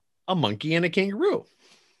 a monkey, and a kangaroo.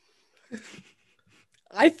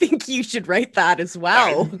 I think you should write that as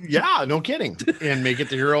well. Yeah, no kidding. And make it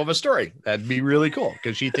the hero of a story. That'd be really cool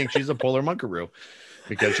because she thinks she's a polar monkaroo.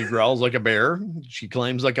 Because she growls like a bear, she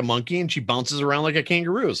climbs like a monkey, and she bounces around like a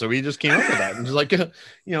kangaroo. So we just came up with that. And it's like,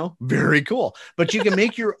 very cool. But you can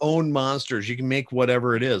make your own monsters. You can make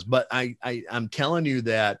whatever it is. But I'm telling you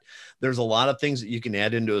that there's a lot of things that you can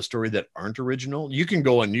add into a story that aren't original. You can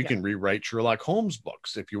go and you can rewrite Sherlock Holmes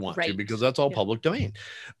books if you want to, because that's all public domain.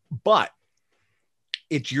 But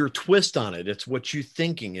it's your twist on it. It's what you're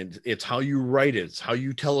thinking. It's how you write it. It's how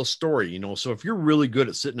you tell a story, So if you're really good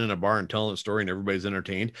at sitting in a bar and telling a story and everybody's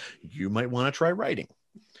entertained, you might want to try writing.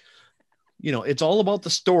 It's all about the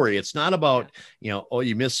story. It's not about, oh,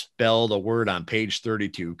 you misspelled a word on page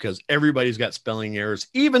 32, because everybody's got spelling errors,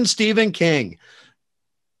 even Stephen King.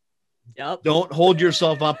 Yep. Don't hold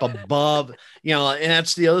yourself up above, and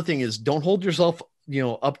that's the other thing is don't hold yourself,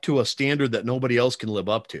 up to a standard that nobody else can live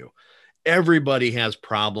up to. Everybody has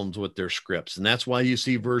problems with their scripts. And that's why you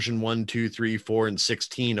see version 1, 2, 3, 4, and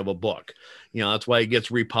 16 of a book. That's why it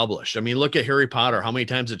gets republished. I mean, look at Harry Potter. How many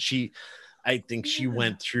times did I think she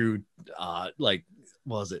went through,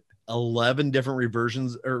 11 different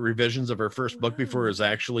revisions of her first book before it was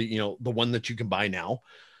actually, the one that you can buy now.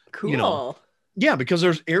 Cool. Yeah, because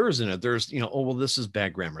there's errors in it. There's, this is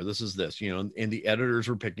bad grammar. This is this, and the editors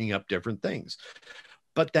were picking up different things.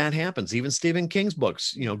 But that happens. Even Stephen King's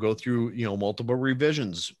books, go through, multiple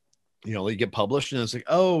revisions. They get published and it's like,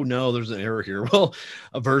 oh no, there's an error here. Well,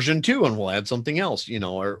 a version 2 and we'll add something else,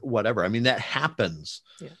 or whatever. I mean, that happens,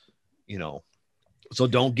 so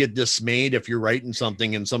don't get dismayed if you're writing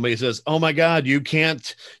something and somebody says, oh my God, you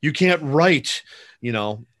can't write,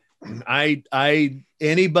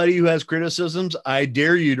 anybody who has criticisms, I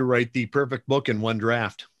dare you to write the perfect book in one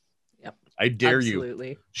draft. Yep. I dare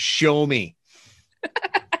you. Show me.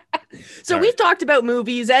 So we've talked about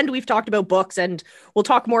movies and we've talked about books, and we'll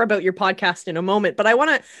talk more about your podcast in a moment. But I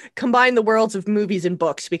want to combine the worlds of movies and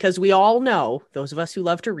books, because we all know, those of us who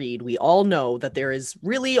love to read, we all know that there is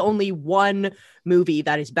really only one movie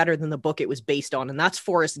that is better than the book it was based on, and that's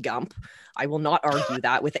Forrest Gump. I will not argue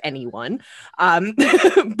that with anyone.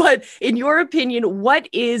 But in your opinion, what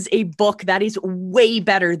is a book that is way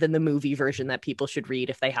better than the movie version that people should read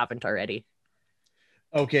if they haven't already?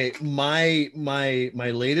 Okay, my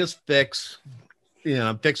latest fix,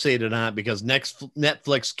 I'm fixated on it because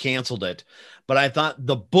Netflix canceled it, but I thought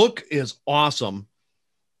the book is awesome,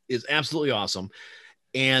 is absolutely awesome,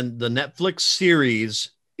 and the Netflix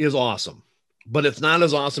series is awesome, but it's not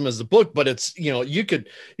as awesome as the book. But it's you could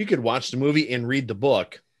watch the movie and read the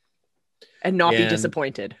book, and not be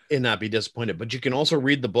disappointed, But you can also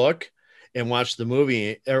read the book and watch the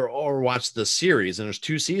movie or watch the series, and there's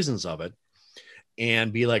 2 seasons of it.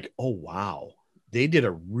 And be like, oh, wow, they did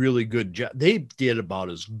a really good job. They did about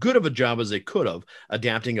as good of a job as they could have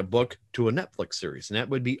adapting a book to a Netflix series. And that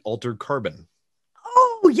would be Altered Carbon.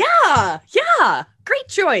 Oh, yeah. Yeah. Great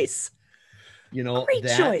choice. Great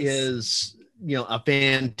choice. Is, a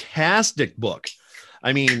fantastic book.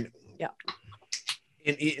 I mean, yeah.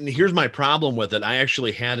 And here's my problem with it. I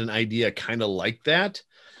actually had an idea kind of like that.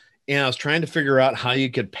 And I was trying to figure out how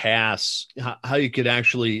you could how you could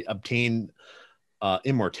actually obtain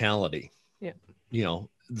immortality. Yeah. the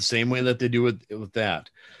same way that they do with that.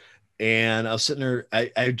 And I was sitting there,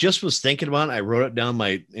 I just was thinking about it. I wrote it down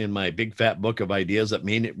in my big fat book of ideas that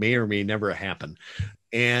may or may never happen.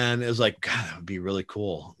 And it was like, God, that would be really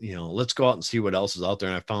cool. Let's go out and see what else is out there.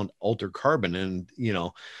 And I found Altered Carbon. And,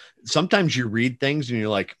 sometimes you read things and you're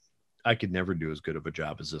like, I could never do as good of a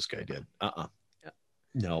job as this guy did.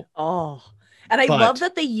 No. Oh, and I love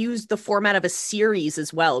that they used the format of a series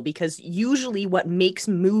as well, because usually what makes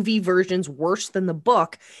movie versions worse than the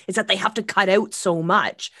book is that they have to cut out so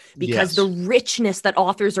much, because the richness that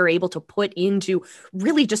authors are able to put into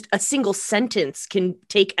really just a single sentence can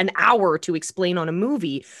take an hour to explain on a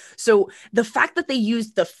movie. So the fact that they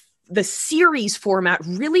used the series format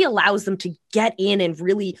really allows them to get in and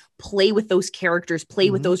really play with those characters,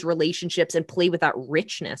 play with those relationships, and play with that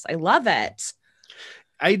richness. I love it.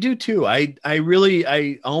 I do too. I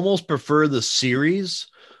almost prefer the series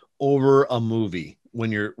over a movie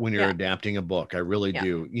when you're adapting a book. I really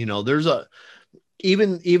do. There's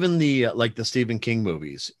even the like the Stephen King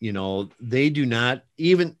movies, they do not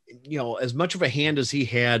even, as much of a hand as he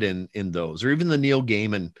had in those, or even the Neil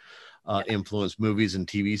Gaiman influenced movies and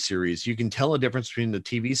TV series. You can tell a difference between the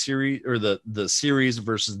TV series or the series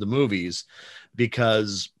versus the movies,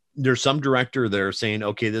 because there's some director there saying,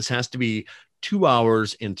 okay, this has to be 2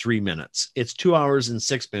 hours and 3 minutes. It's 2 hours and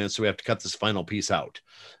 6 minutes. So we have to cut this final piece out.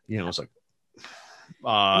 It's like,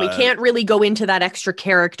 we can't really go into that extra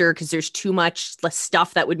character because there's too much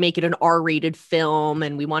stuff that would make it an R-rated film.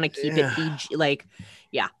 And we want to keep it PG.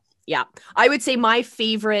 Yeah. I would say my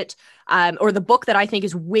favorite, or the book that I think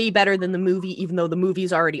is way better than the movie, even though the movie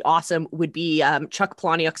is already awesome, would be Chuck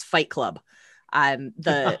Palahniuk's Fight Club.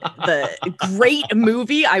 The great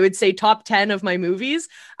movie, I would say top 10 of my movies.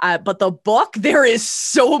 But the book, there is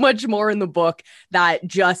so much more in the book that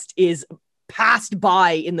just is passed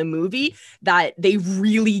by in the movie that they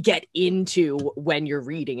really get into when you're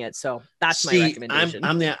reading it. So that's my recommendation.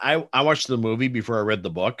 I watched the movie before I read the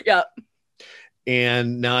book. Yeah.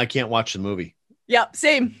 And now I can't watch the movie. Yep.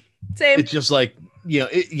 Same. It's just like,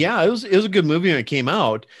 it was a good movie when it came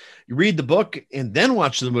out. You read the book and then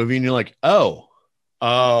watch the movie and you're like, oh,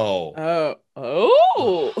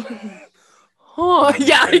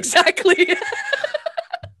 yeah, exactly.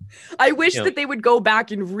 I wish that they would go back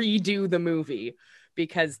and redo the movie,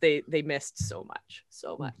 because they missed so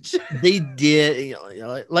much. They did,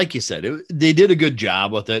 like you said, they did a good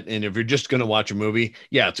job with it. And if you're just going to watch a movie,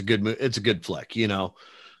 yeah, it's a good flick,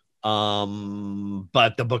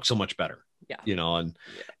 but the book's so much better. Yeah.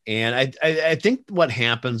 And I think what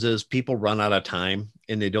happens is people run out of time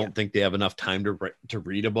and they don't think they have enough time to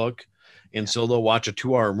read a book. And so they'll watch a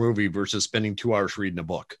 2-hour movie versus spending 2 hours reading a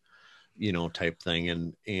book, type thing.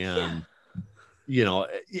 And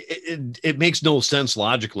it makes no sense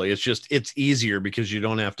logically. It's easier because you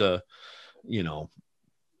don't have to, you don't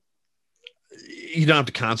have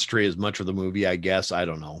to concentrate as much with the movie, I guess. I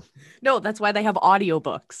don't know. No, that's why they have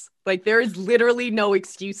audiobooks. Like, there is literally no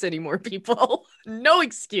excuse anymore, people. No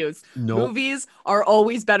excuse. Nope. Movies are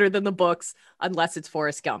always better than the books, unless it's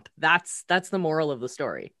Forrest Gump. That's the moral of the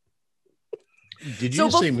story. Did you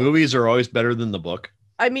say movies are always better than the book?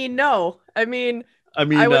 I mean, no. I mean, the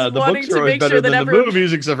books are always better than the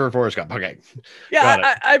movies, except for Forrest Gump. Okay.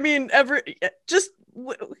 Yeah, I'm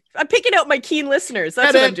picking out my keen listeners.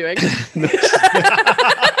 That's what I'm doing.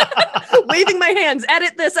 Waving my hands.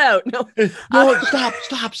 Edit this out. No, stop.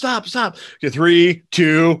 Okay, 3,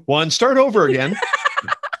 2, 1. Start over again.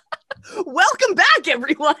 Welcome back,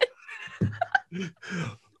 everyone.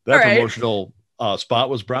 That promotional spot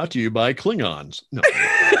was brought to you by Klingons. No.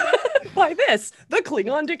 By the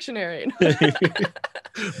Klingon Dictionary.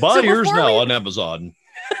 Buy yours now on Amazon.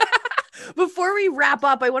 Before we wrap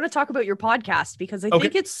up, I want to talk about your podcast, because I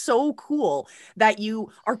think it's so cool that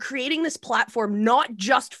you are creating this platform, not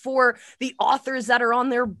just for the authors that are on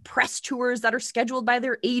their press tours that are scheduled by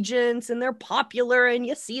their agents and they're popular and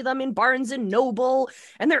you see them in Barnes and Noble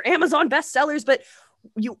and they're Amazon bestsellers, but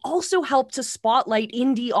you also help to spotlight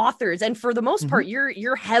indie authors. And for the most part,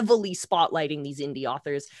 you're heavily spotlighting these indie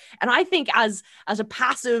authors. And I think as a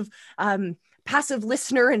passive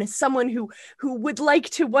listener and as someone who would like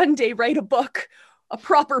to one day write a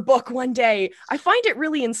proper book one day, I find it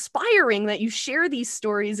really inspiring that you share these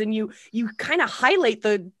stories and you kind of highlight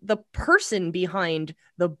the person behind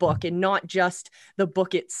the book and not just the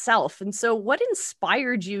book itself. And so what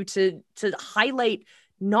inspired you to highlight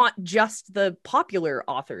not just the popular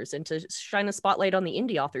authors and to shine a spotlight on the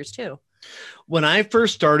indie authors too? When I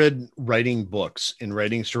first started writing books and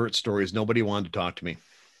writing short stories, nobody wanted to talk to me.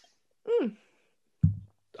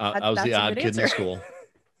 I was the odd kid in school,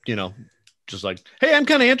 just like, hey, I'm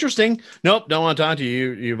kind of interesting. Nope, don't want to talk to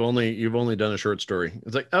you. You've only done a short story.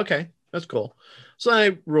 It's like, okay, that's cool. So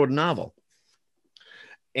I wrote a novel.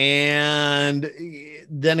 And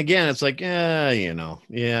then again, it's like, you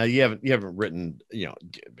haven't written,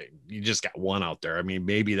 you just got one out there. I mean,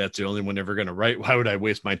 maybe that's the only one ever going to write. Why would I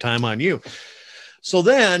waste my time on you? So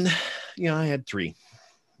then, I had 3,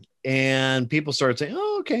 and people started saying,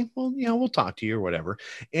 oh, okay, well, we'll talk to you or whatever.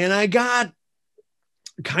 And I got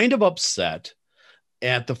kind of upset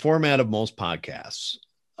at the format of most podcasts.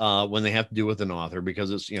 When they have to do with an author, because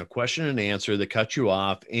it's, question and answer, they cut you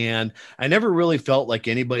off. And I never really felt like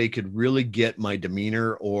anybody could really get my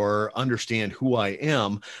demeanor or understand who I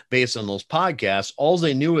am based on those podcasts. All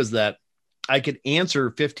they knew is that I could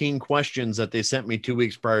answer 15 questions that they sent me 2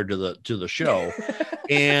 weeks prior to the show.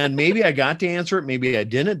 And maybe I got to answer it. Maybe I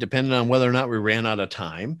didn't, depending on whether or not we ran out of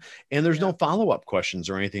time. And there's no follow-up questions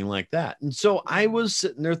or anything like that. And so I was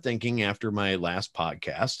sitting there thinking after my last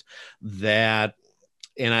podcast that,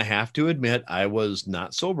 and I have to admit, I was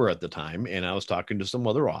not sober at the time, and I was talking to some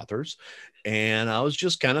other authors, and I was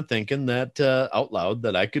just kind of thinking that out loud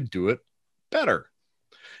that I could do it better.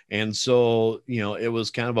 And so, it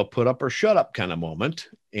was kind of a put up or shut up kind of moment.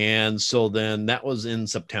 And so then that was in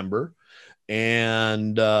September,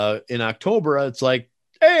 and in October, it's like,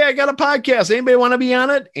 hey, I got a podcast. Anybody want to be on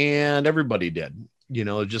it? And everybody did.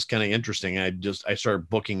 Just kind of interesting. I started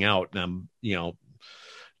booking out, and I'm,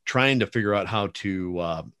 trying to figure out how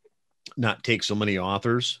to not take so many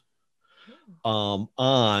authors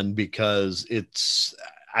on, because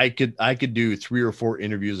I could do 3 or 4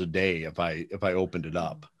 interviews a day if I opened it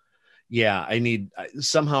up. Yeah, I need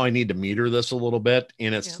to meter this a little bit.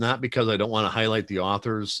 And it's not because I don't want to highlight the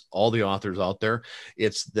authors, all the authors out there.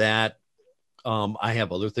 It's that I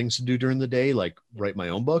have other things to do during the day, like write my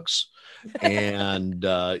own books and,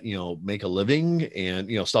 make a living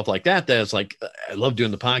and, stuff like that. That's like, I love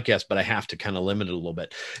doing the podcast, but I have to kind of limit it a little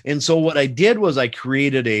bit. And so what I did was I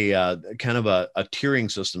created a kind of a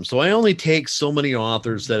tiering system. So I only take so many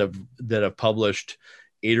authors that have published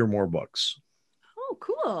 8 or more books. Oh,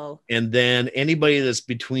 cool. And then anybody that's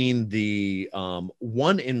between the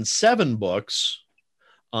 1 and 7 books,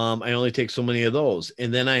 I only take so many of those.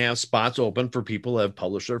 And then I have spots open for people that have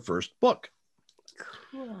published their first book.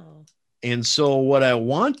 Cool. And so what I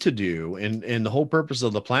want to do, and the whole purpose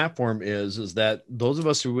of the platform is that those of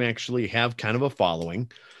us who actually have kind of a following,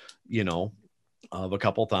 of a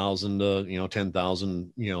couple thousand to,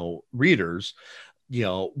 10,000, readers,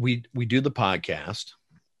 we do the podcast.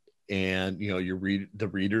 And, the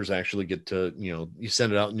readers actually get to, you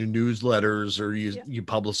send it out in your newsletters, or you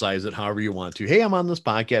publicize it however you want to. Hey, I'm on this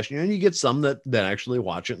podcast, and you get some that actually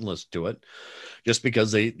watch it and listen to it just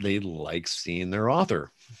because they like seeing their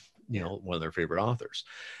author, one of their favorite authors.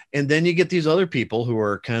 And then you get these other people who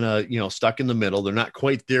are kind of, stuck in the middle. They're not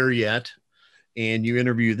quite there yet. And you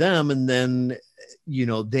interview them, and then,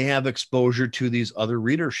 they have exposure to these other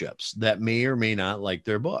readerships that may or may not like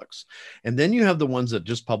their books. And then you have the ones that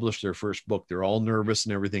just published their first book. They're all nervous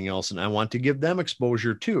and everything else. And I want to give them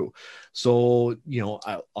exposure too. So,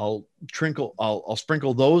 I'll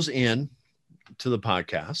sprinkle those in to the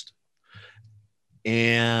podcast.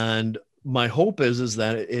 And my hope is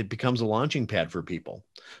that it becomes a launching pad for people.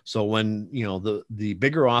 So when, the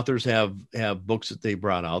bigger authors have books that they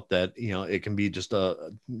brought out, that, it can be just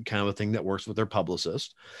a kind of a thing that works with their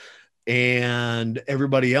publicist, and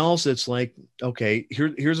everybody else, it's like, okay,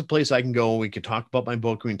 here's a place I can go. We can talk about my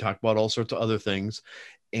book. We can talk about all sorts of other things.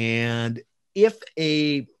 And if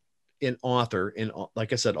an author, and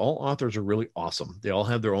like I said, all authors are really awesome. They all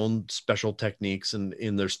have their own special techniques, and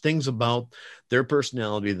there's things about their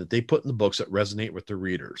personality that they put in the books that resonate with their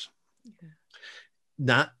readers. Okay.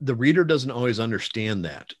 Not the reader doesn't always understand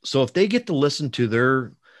that. So if they get to listen to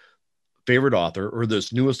their favorite author or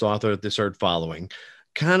this newest author that they started following,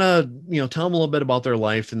 kind of, tell them a little bit about their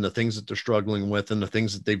life and the things that they're struggling with and the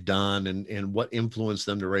things that they've done and what influenced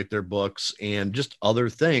them to write their books and just other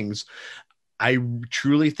things. I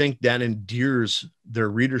truly think that endears their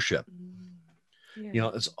readership. Yeah.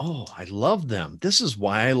 It's, I love them. This is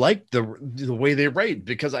why I like the way they write,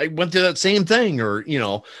 because I went through that same thing, or,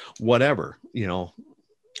 whatever,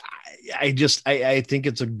 I think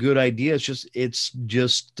it's a good idea. It's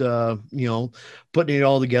just putting it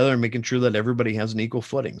all together and making sure that everybody has an equal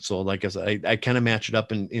footing. So like I said, I kind of match it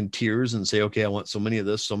up in tiers and say, okay, I want so many of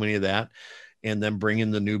this, so many of that. And then bring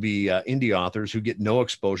in the newbie indie authors who get no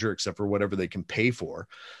exposure except for whatever they can pay for.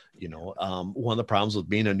 One of the problems with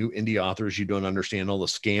being a new indie author is you don't understand all the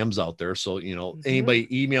scams out there. So, anybody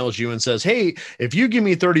emails you and says, hey, if you give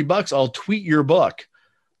me $30, I'll tweet your book.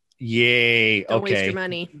 Yay. Don't waste Okay. your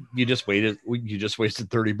money. You just wasted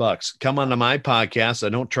 $30. Come on to my podcast. I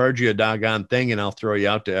don't charge you a doggone thing, and I'll throw you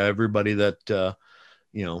out to everybody that,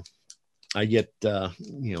 I get, a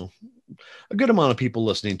good amount of people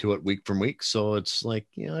listening to it week from week. So it's like,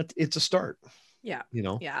 it's a start. Yeah.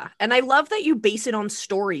 Yeah. And I love that you base it on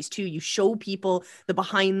stories too. You show people the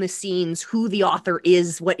behind the scenes, who the author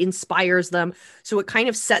is, what inspires them. So it kind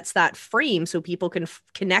of sets that frame so people can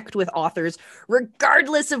connect with authors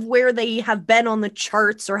regardless of where they have been on the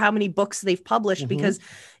charts or how many books they've published, because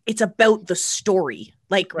it's about the story.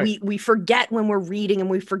 Like we forget when we're reading, and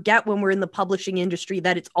we forget when we're in the publishing industry,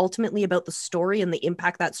 that it's ultimately about the story and the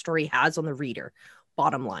impact that story has on the reader.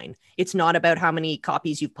 Bottom line, it's not about how many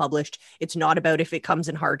copies you've published. It's not about if it comes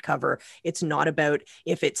in hardcover. It's not about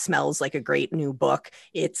if it smells like a great new book.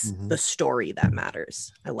 It's the story that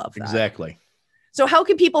matters. I love that. Exactly. So how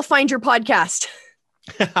can people find your podcast?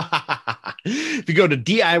 If you go to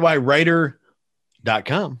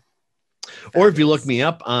DIYwriter.com, or if you look me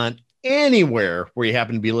up on anywhere where you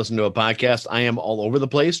happen to be listening to a podcast, I am all over the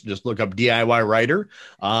place. Just look up DIY Writer.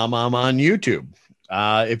 I'm on YouTube.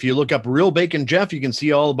 If you look up Real Bacon Jeff, you can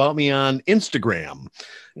see all about me on Instagram,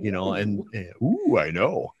 and I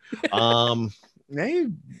know.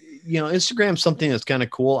 Instagram's something that's kind of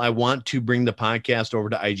cool. I want to bring the podcast over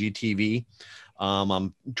to IGTV.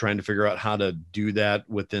 I'm trying to figure out how to do that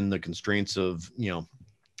within the constraints of,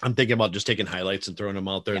 I'm thinking about just taking highlights and throwing them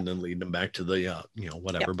out there and then leading them back to the,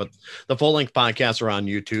 whatever. But the full length podcasts are on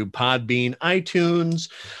YouTube, Podbean, iTunes,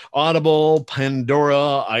 Audible,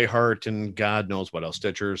 Pandora, iHeart, and God knows what else,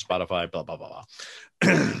 Stitcher, Spotify, blah, blah, blah,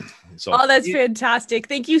 blah. So, that's fantastic.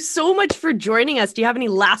 Thank you so much for joining us. Do you have any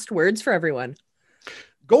last words for everyone?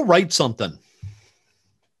 Go write something.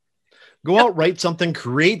 Go out, write something,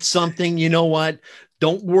 create something. You know what?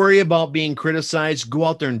 Don't worry about being criticized. Go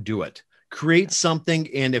out there and do it. Create something,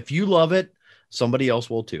 and if you love it, somebody else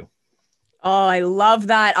will too. Oh, I love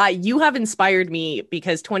that. You have inspired me,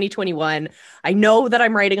 because 2021, I know that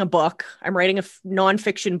I'm writing a book. I'm writing a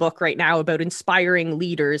nonfiction book right now about inspiring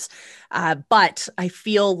leaders. But I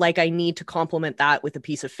feel like I need to complement that with a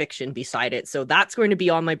piece of fiction beside it. So that's going to be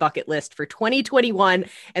on my bucket list for 2021.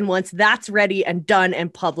 And once that's ready and done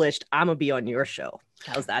and published, I'm going to be on your show.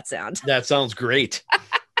 How's that sound? That sounds great.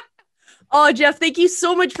 Oh, Jeff, thank you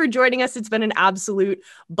so much for joining us. It's been an absolute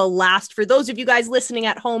blast. For those of you guys listening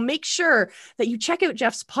at home, make sure that you check out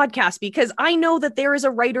Jeff's podcast, because I know that there is a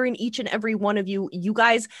writer in each and every one of you. You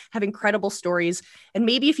guys have incredible stories. And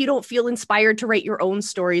maybe if you don't feel inspired to write your own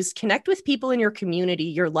stories, connect with people in your community,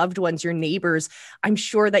 your loved ones, your neighbors. I'm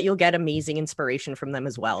sure that you'll get amazing inspiration from them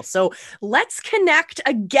as well. So let's connect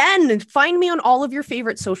again. Find me on all of your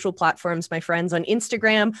favorite social platforms, my friends. On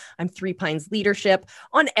Instagram, I'm 3 Pines Leadership.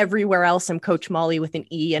 On everywhere else, I'm Coach Molly with an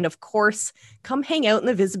E. And of course, come hang out in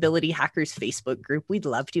the Visibility Hackers Facebook group. We'd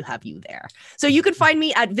love to have you there. So you can find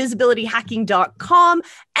me at visibilityhacking.com,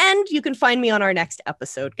 and you can find me on our next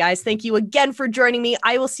episode. Guys, thank you again for joining me.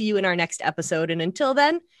 I will see you in our next episode. And until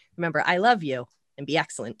then, remember, I love you, and be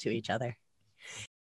excellent to each other.